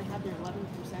 especially when they have their 11%.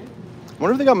 I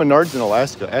wonder if they got Menards in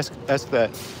Alaska. Ask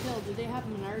that. Bill, do they have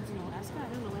Menards in Alaska?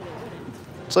 I don't know why they wouldn't.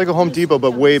 It's like a Home Depot,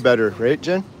 but way better, right,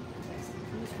 Jen? Let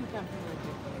me speak out for a little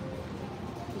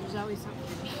bit. There's always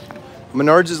something.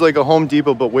 Menards is like a Home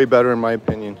Depot, but way better in my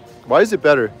opinion. Why is it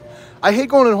better? I hate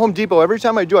going to Home Depot. Every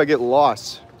time I do, I get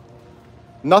lost.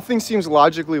 Nothing seems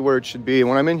logically where it should be.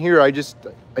 When I'm in here, I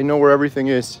know where everything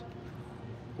is.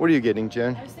 What are you getting,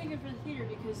 Jen? I was thinking for the theater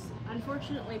because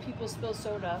unfortunately people spill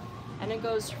soda and it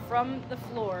goes from the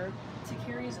floor to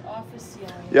Kerry's office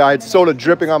ceiling. Yeah, and it's then soda it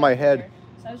dripping on my goes head. there.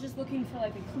 So I was just looking for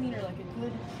like a cleaner, like a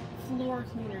good floor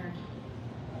cleaner.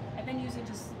 I've been using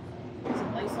just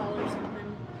some Lysol or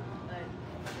something,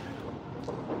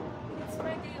 but it's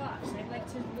my day off, so I'd like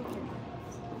to look at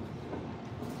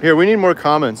it. Here, we need more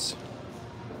comments.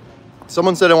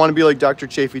 Someone said I want to be like Dr.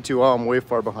 Chafee too. Oh, I'm way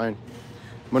far behind.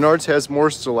 Menards has more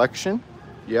selection.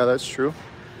 Yeah, that's true.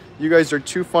 You guys are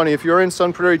too funny. If you're in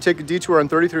Sun Prairie, take a detour on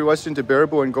 33 West into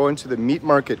Baraboo and go into the meat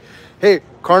market. Hey,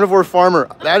 Carnivore Farmer,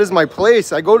 that is my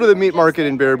place. I go to the meat market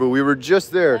in Baraboo. We were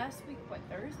just there. Last week, what,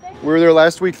 Thursday? We were there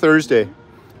last week, Thursday.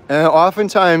 And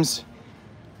oftentimes,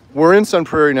 we're in Sun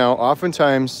Prairie now.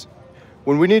 Oftentimes,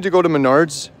 when we need to go to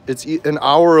Menards, it's an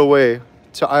hour away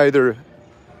to either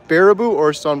Baraboo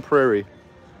or Sun Prairie.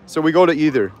 So we go to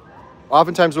either.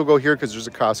 Oftentimes we'll go here because there's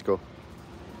a Costco. All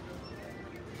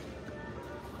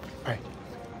right,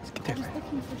 let's get I there. was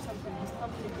looking for something. Just tell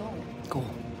me to go.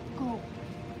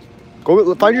 Go.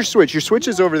 Go, find your switch. Your switch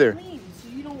is over there. Clean, so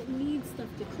you don't need stuff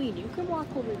to clean. You can walk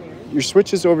over there. Your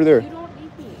switch is over there. You don't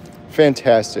need me.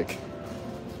 Fantastic.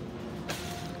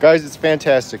 Guys, it's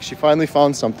fantastic. She finally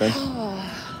found something.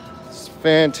 It's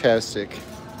fantastic.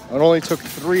 It only took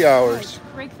 3 hours.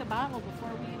 Break the bottle before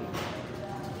we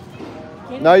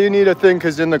even... Now you need a thing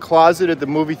because in the closet at the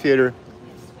movie theater,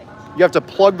 you have to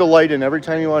plug the light in every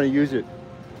time you want to use it.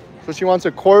 So she wants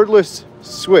a cordless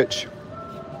switch.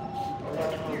 I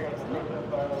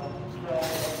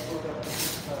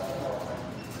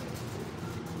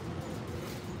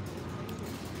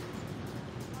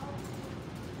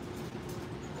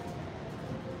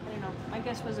don't know. My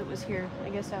guess was it was here. I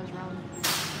guess I was wrong.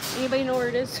 Anybody know where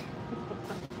it is?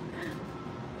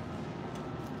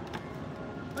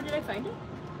 Oh, did I find it?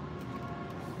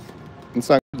 It's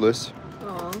not cordless.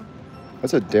 Oh.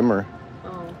 That's a dimmer.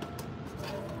 Oh.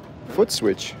 Foot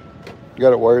switch. You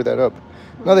gotta wire that up.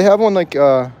 No, they have one like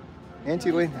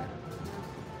anti-lane.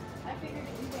 I figured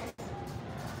it was there.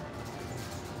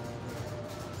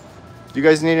 Do you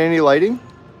guys need any lighting?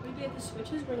 We get the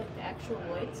switches where like the actual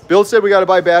lights. Bill said we gotta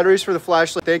buy batteries for the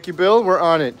flashlight. Thank you, Bill. We're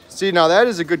on it. See, now that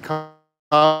is a good comment.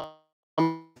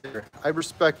 I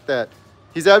respect that.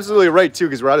 He's absolutely right too,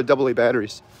 because we're out of AA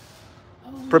batteries.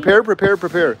 Oh, Prepare.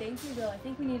 Thank you, Bill. I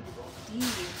think we need D.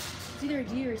 It's either a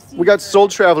D or a C. We got Soul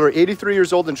Traveler, 83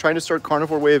 years old and trying to start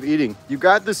carnivore way of eating. You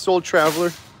got this, Soul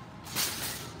Traveler.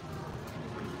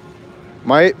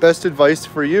 My best advice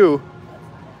for you,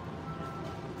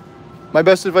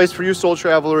 Soul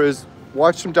Traveler, is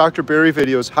watch some Dr. Berry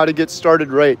videos, how to get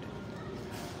started right.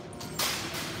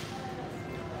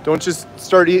 Don't just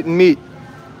start eating meat.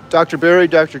 Dr. Berry,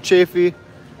 Dr. Chafee.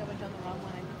 I went down the wrong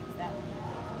one. I think it's that one.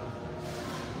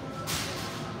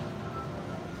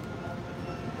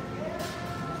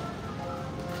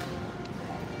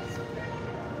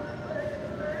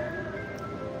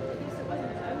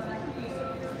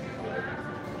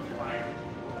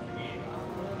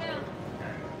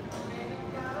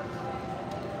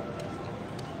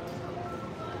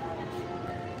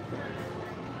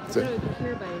 I don't know if you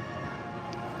hear by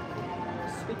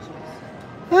switches.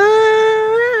 Is that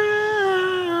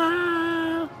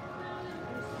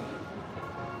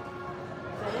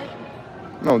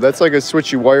it? No, that's like a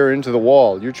switch you wire into the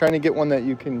wall. You're trying to get one that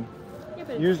you can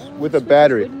use with a switches,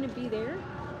 battery. Wouldn't it be there?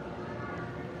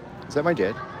 Is that my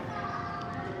dad?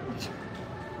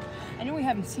 I know we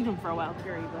haven't seen him for a while,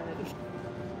 Kerry, but...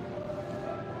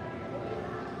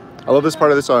 I love this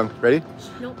part of the song. Ready?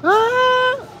 Nope.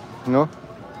 No?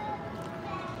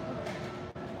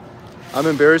 I'm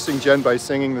embarrassing Jen by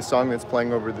singing the song that's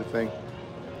playing over the thing.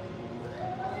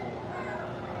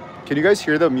 Can you guys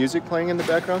hear the music playing in the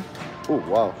background? Oh,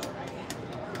 wow.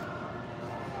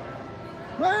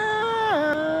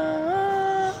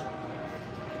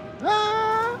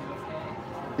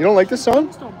 You don't like this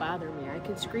song? Songs don't bother me. I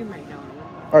can scream right now.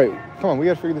 All right, come on, we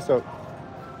gotta figure this out.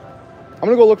 I'm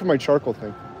gonna go look for my charcoal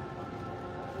thing.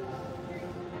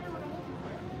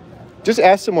 Just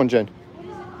ask someone, Jen.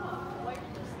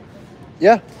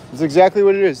 Yeah, that's exactly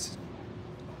what it is.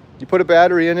 You put a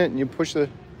battery in it and you push the...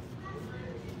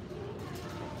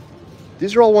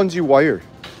 These are all ones you wire.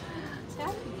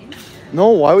 No,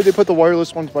 why would they put the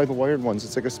wireless ones by the wired ones?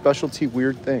 It's like a specialty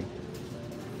weird thing.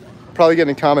 Probably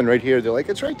getting common right here. They're like,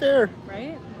 it's right there.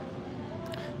 Right?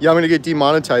 Yeah, I'm gonna get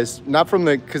demonetized. Not from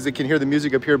the, because they can hear the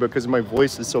music up here, but because my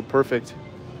voice is so perfect.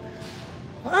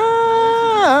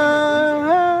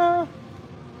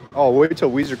 Oh, wait till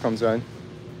Weezer comes on.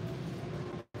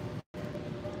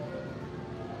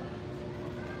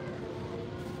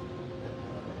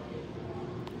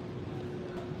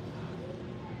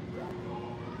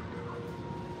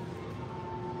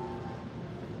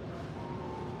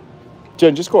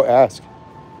 Jen, just go ask.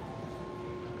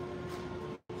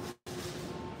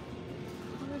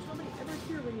 There's nobody ever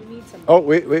here when you need something. Oh,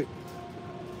 wait.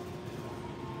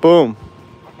 Boom.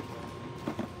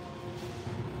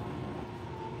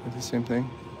 Is the same thing?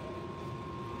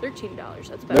 $13.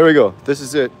 That's better. There we go. This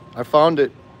is it. I found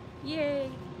it.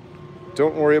 Yay.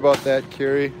 Don't worry about that,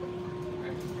 Kerry.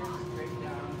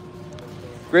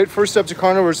 Great first step to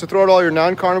carnivore is to throw out all your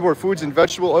non-carnivore foods and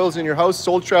vegetable oils in your house.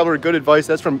 Soul Traveler, good advice.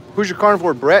 That's from, who's your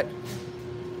carnivore, Brett?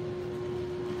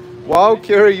 Wow,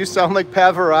 Kerry, you sound like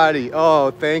Pavarotti.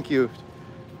 Oh, thank you.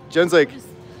 Jen's like,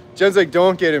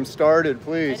 don't get him started, I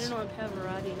please. don't know what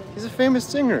Pavarotti is. He's a famous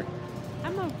singer.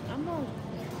 I'm a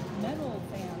metal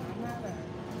fan. I'm not a...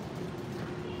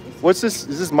 What's this?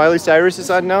 Is this Miley Cyrus is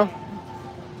on now?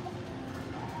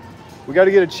 We got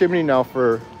to get a chimney now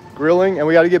for grilling, and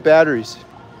we got to get batteries.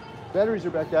 Batteries are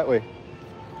back that way.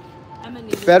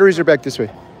 Batteries are back this way.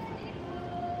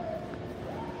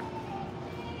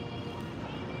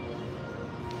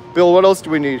 Bill, what else do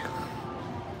we need?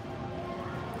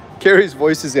 Kerry's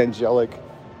voice is angelic.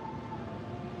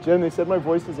 Jen, they said my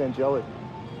voice is angelic.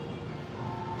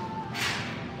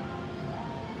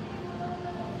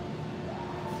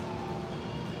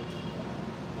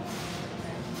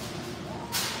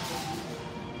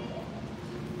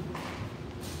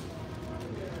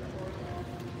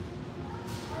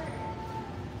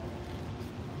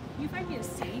 You find me a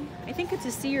C? I think it's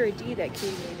a C or a D that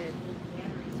Katie did.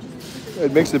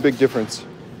 It makes a big difference.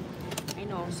 I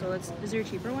know, so is there a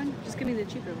cheaper one? Just give me the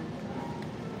cheaper one.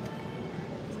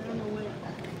 'Cause I don't know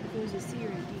if it was a C or a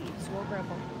D, so I'll grab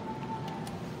one.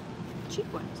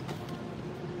 Cheap ones.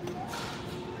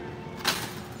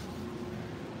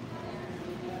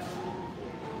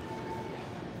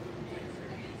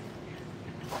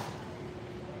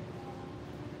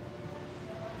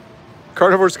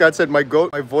 Carnivore Scott said, my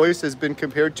voice has been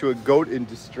compared to a goat in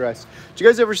distress. Do you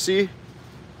guys ever see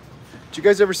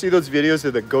those videos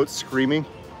of the goat screaming?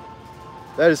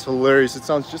 That is hilarious. It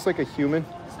sounds just like a human.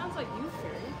 It sounds like you,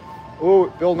 Kerry.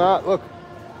 Oh, Bill, not. Look.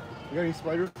 You got any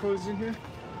spider clothes in here?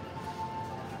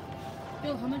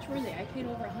 Bill, how much were they? I paid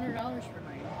over $100 for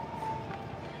mine.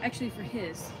 Actually, for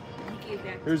his. He gave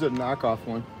back. Here's a knockoff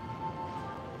one.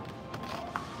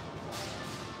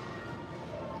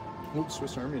 Oops,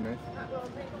 Swiss Army knife.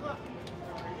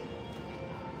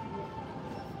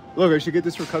 Look, I should get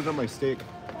this for cutting up my steak.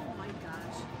 Oh my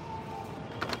gosh.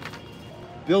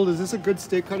 Bill, is this a good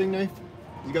steak cutting knife?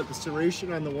 You got the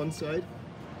serration on the one side?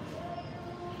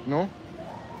 No?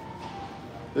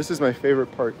 This is my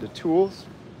favorite part, the tools.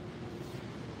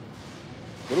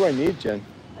 What do I need, Jen?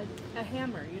 A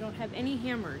hammer. You don't have any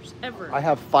hammers, ever. I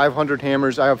have 500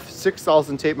 hammers. I have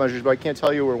 6,000 tape measures, but I can't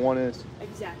tell you where one is.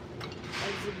 Exactly.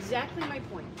 That's exactly my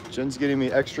point. Jen's getting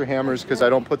me extra hammers because I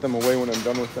don't put them away when I'm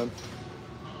done with them.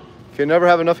 Can never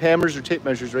have enough hammers or tape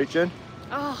measures, right, Jen?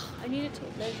 Oh, I need a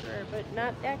tape measure, but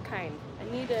not that kind. I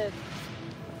need a...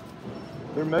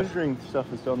 Their measuring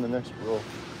stuff is down the next row.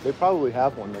 They probably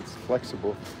have one that's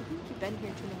flexible. I think you've been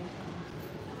here too many times.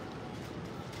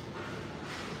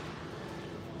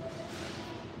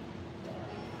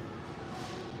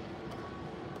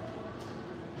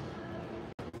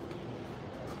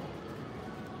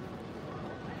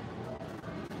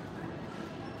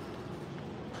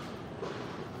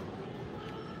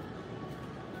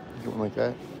 Get one like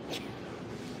that.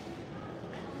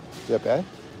 Is that bad?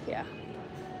 Yeah.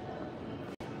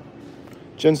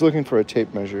 Jen's looking for a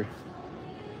tape measure.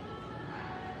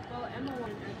 Well, Emma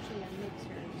won't actually mix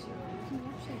her, so you can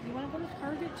actually. You want to go to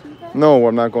Target too, then? No,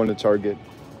 I'm not going to Target.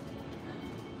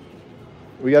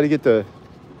 We got to get the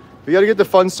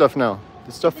fun stuff now.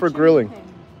 The stuff for grilling.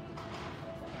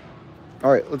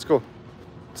 All right, let's go.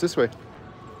 It's this way.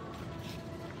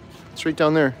 It's right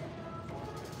down there.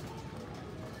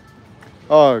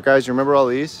 Oh, guys, you remember all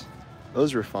these?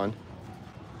 Those were fun.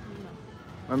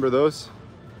 Remember those?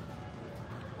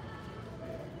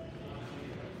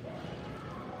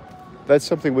 That's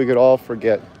something we could all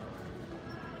forget.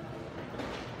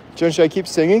 Jen, should I keep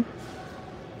singing?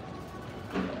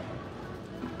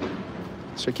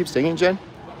 Should I keep singing, Jen?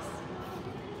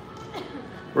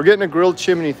 We're getting a grilled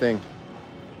chimney thing.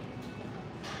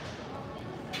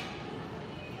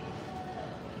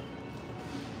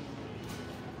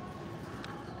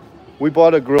 We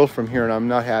bought a grill from here and I'm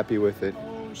not happy with it.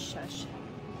 Oh, shush.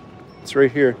 It's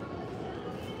right here.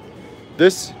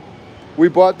 We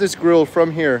bought this grill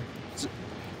from here.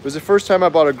 It was the first time I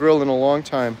bought a grill in a long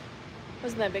time.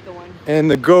 Wasn't that big a one? And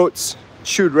the goats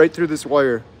chewed right through this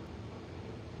wire.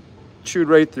 Chewed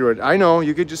right through it. I know,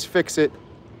 you could just fix it.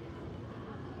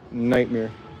 Nightmare.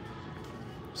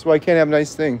 That's why I can't have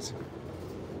nice things.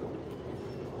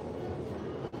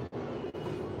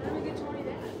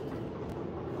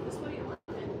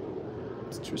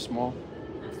 It's too small.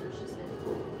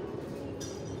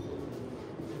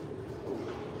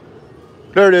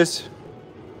 There it is.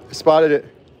 I spotted it.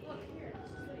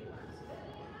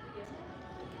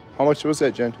 How much was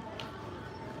that, Jen?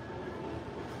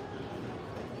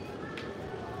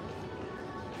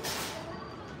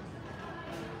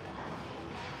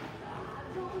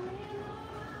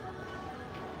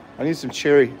 I need some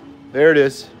cherry. There it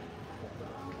is.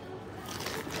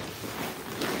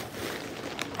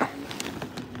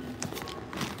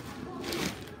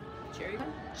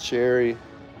 Cherry one?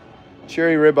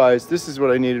 Cherry ribeyes. This is what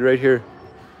I needed right here.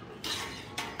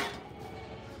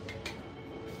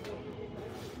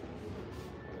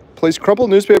 Place crumpled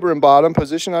newspaper in bottom,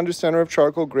 position under center of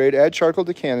charcoal grate, add charcoal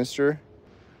to canister.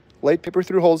 Light paper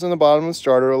through holes in the bottom of the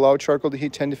starter, allow charcoal to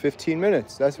heat 10 to 15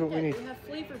 minutes. That's what we need. We have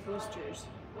flavor boosters.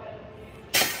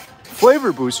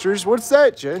 Flavor boosters? What's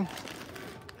that, Jen?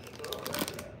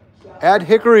 Add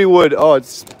hickory wood. Oh,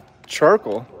 it's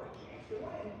charcoal.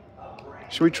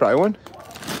 Should we try one?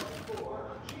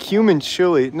 Cumin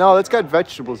chili. No, that's got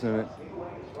vegetables in it.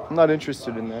 I'm not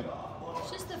interested in that.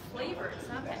 It's just the flavor. It's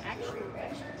not the actual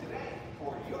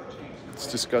vegetable. It's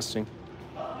disgusting.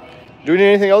 Do we need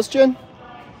anything else, Jen?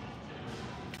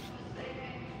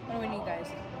 What do we need, guys?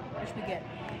 What should we get?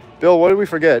 Bill, what did we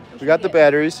forget? We got the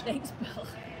batteries. Thanks, Bill.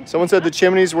 Someone said the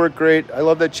chimneys work great. I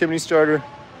love that chimney starter.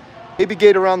 Baby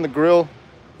gate around the grill.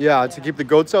 Yeah, to keep the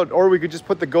goats out. Or we could just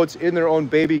put the goats in their own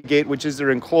baby gate, which is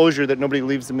their enclosure that nobody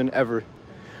leaves them in ever.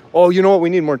 Oh, you know what? We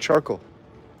need more charcoal.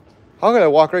 How could I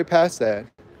walk right past that?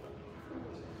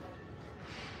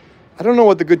 I don't know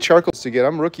what the good charcoals to get.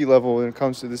 I'm rookie level when it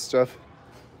comes to this stuff.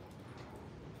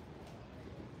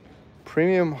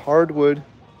 Premium hardwood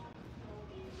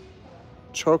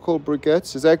charcoal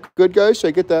briquettes. Is that good, guys? Should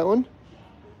I get that one?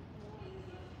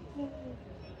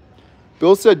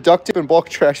 Bill said duct tape and bulk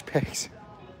trash bags.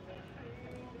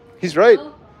 He's right.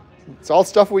 It's all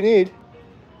stuff we need.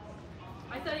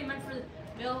 I thought you meant for the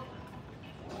Bill.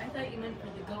 I thought you meant for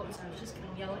the goats. I was just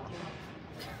gonna yell at you.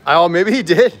 Oh, maybe he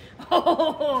did.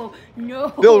 Oh no.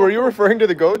 Bill, were you referring to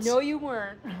the goats? No, you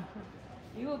weren't.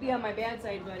 You will be on my bad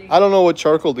side, buddy. I don't know what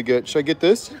charcoal to get. Should I get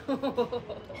this?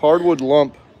 Hardwood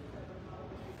lump.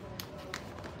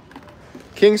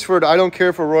 Kingsford, I don't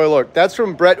care for Royal Oak. That's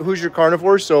from Brett, Who's Your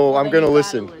Carnivore, so I'm going to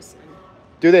listen.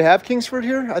 Do they have Kingsford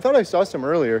here? I thought I saw some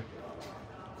earlier.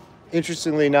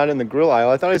 Interestingly, not in the grill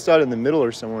aisle. I thought I saw it in the middle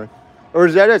or somewhere. Or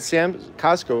is that at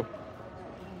Costco?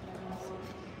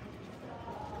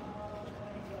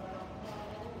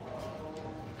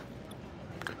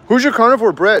 Who's Your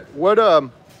Carnivore, Brett? What,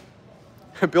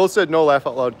 Bill said no, laugh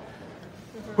out loud.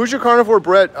 Who's Your Carnivore,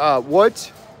 Brett?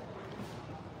 What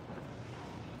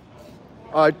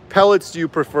pellets do you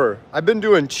prefer? I've been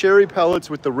doing cherry pellets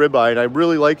with the ribeye, and I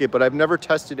really like it, but I've never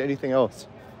tested anything else.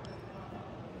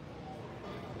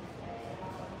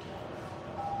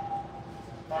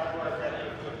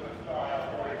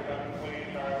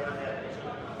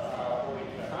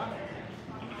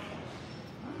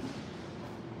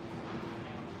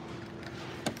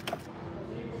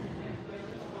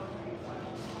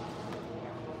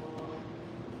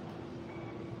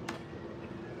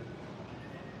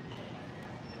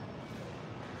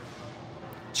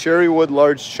 Cherry wood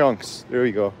large chunks. There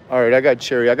you go. All right, I got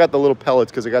cherry. I got the little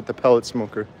pellets because I got the pellet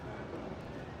smoker.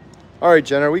 All right,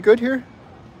 Jen, are we good here?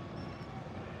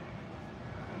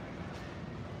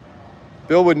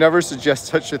 Bill would never suggest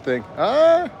such a thing.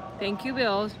 Ah. Thank you,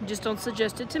 Bill. Just don't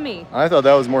suggest it to me. I thought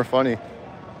that was more funny.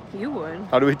 You would.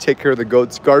 How do we take care of the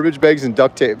goats? Garbage bags and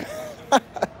duct tape.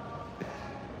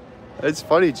 That's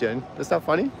funny, Jen. That's not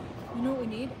funny? You know what we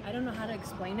need? I don't know how to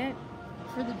explain it.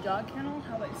 For the dog kennel,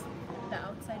 how it's the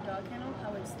outside dog kennel,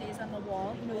 how it stays on the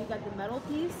wall. You know, you got the metal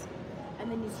piece, and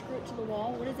then you screw it to the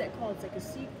wall. What is that called? It's like a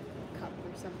C cup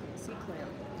or something, a C clamp.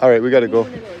 All right, we gotta go.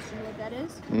 One of those. You know what that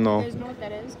is? No. You guys know what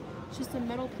that is? It's just a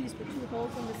metal piece with 2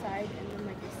 holes on the side and then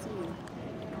like a C.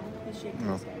 The shape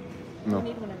of the head. No. We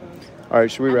need one of those. All right,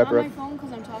 should we wrap her I'm up? on my phone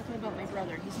because I'm talking about my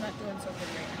brother. He's not doing so good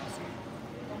right now, so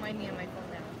don't mind me on my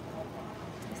phone now.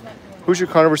 He's not doing Hoosier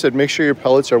Carnivore said, make sure your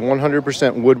pellets are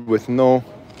 100% wood with no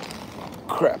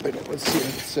crap in it. Let's see what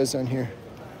it says on here.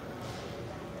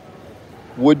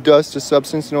 Wood dust, a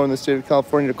substance known in the state of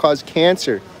California to cause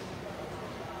cancer.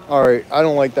 All right, I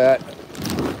don't like that.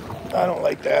 I don't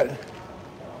like that.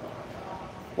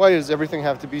 Why does everything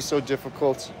have to be so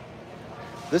difficult?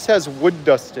 This has wood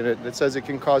dust in it that says it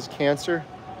can cause cancer.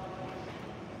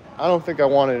 I don't think I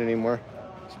want it anymore.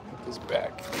 Let's put this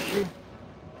back.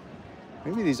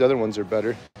 Maybe these other ones are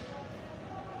better.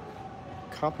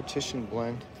 Competition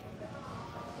blend.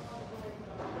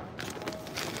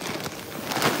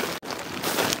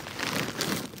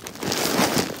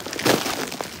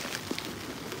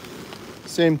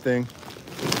 Same thing.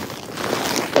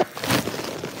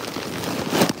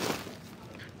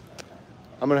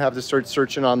 I'm gonna have to start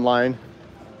searching online.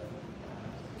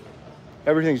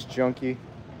 Everything's junky.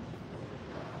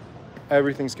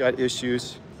 Everything's got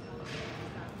issues.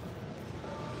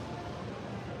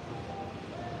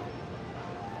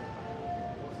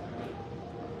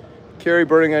 Carry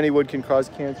burning any wood can cause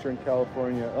cancer in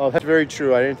California. Oh, that's very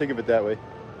true. I didn't think of it that way.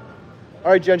 All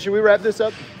right, Jen, should we wrap this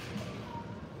up?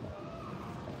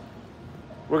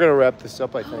 We're gonna wrap this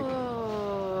up, I think.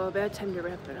 Oh, bad time to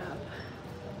wrap it up.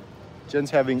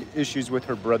 Jen's having issues with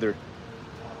her brother,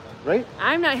 right?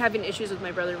 I'm not having issues with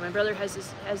my brother. My brother has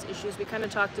issues. We kind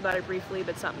of talked about it briefly,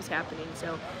 but something's happening.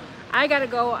 So I gotta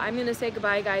go. I'm gonna say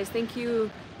goodbye, guys. Thank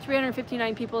you,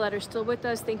 359 people that are still with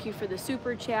us. Thank you for the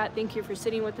super chat. Thank you for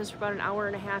sitting with us for about an hour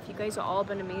and a half. You guys have all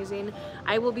been amazing.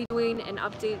 I will be doing an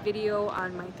update video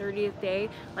on my 30th day.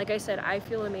 Like I said, I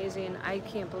feel amazing. I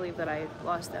can't believe that I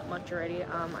lost that much already.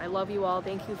 I love you all.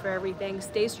 Thank you for everything.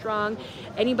 Stay strong.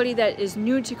 Anybody that is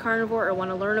new to carnivore or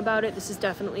want to learn about it, this is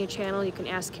definitely a channel. You can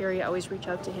ask Kerry. I always reach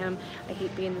out to him. I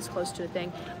hate being this close to a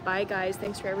thing. Bye, guys.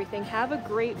 Thanks for everything. Have a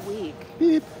great week.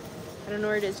 Beep. I don't know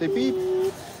where it is. Say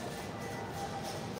beep.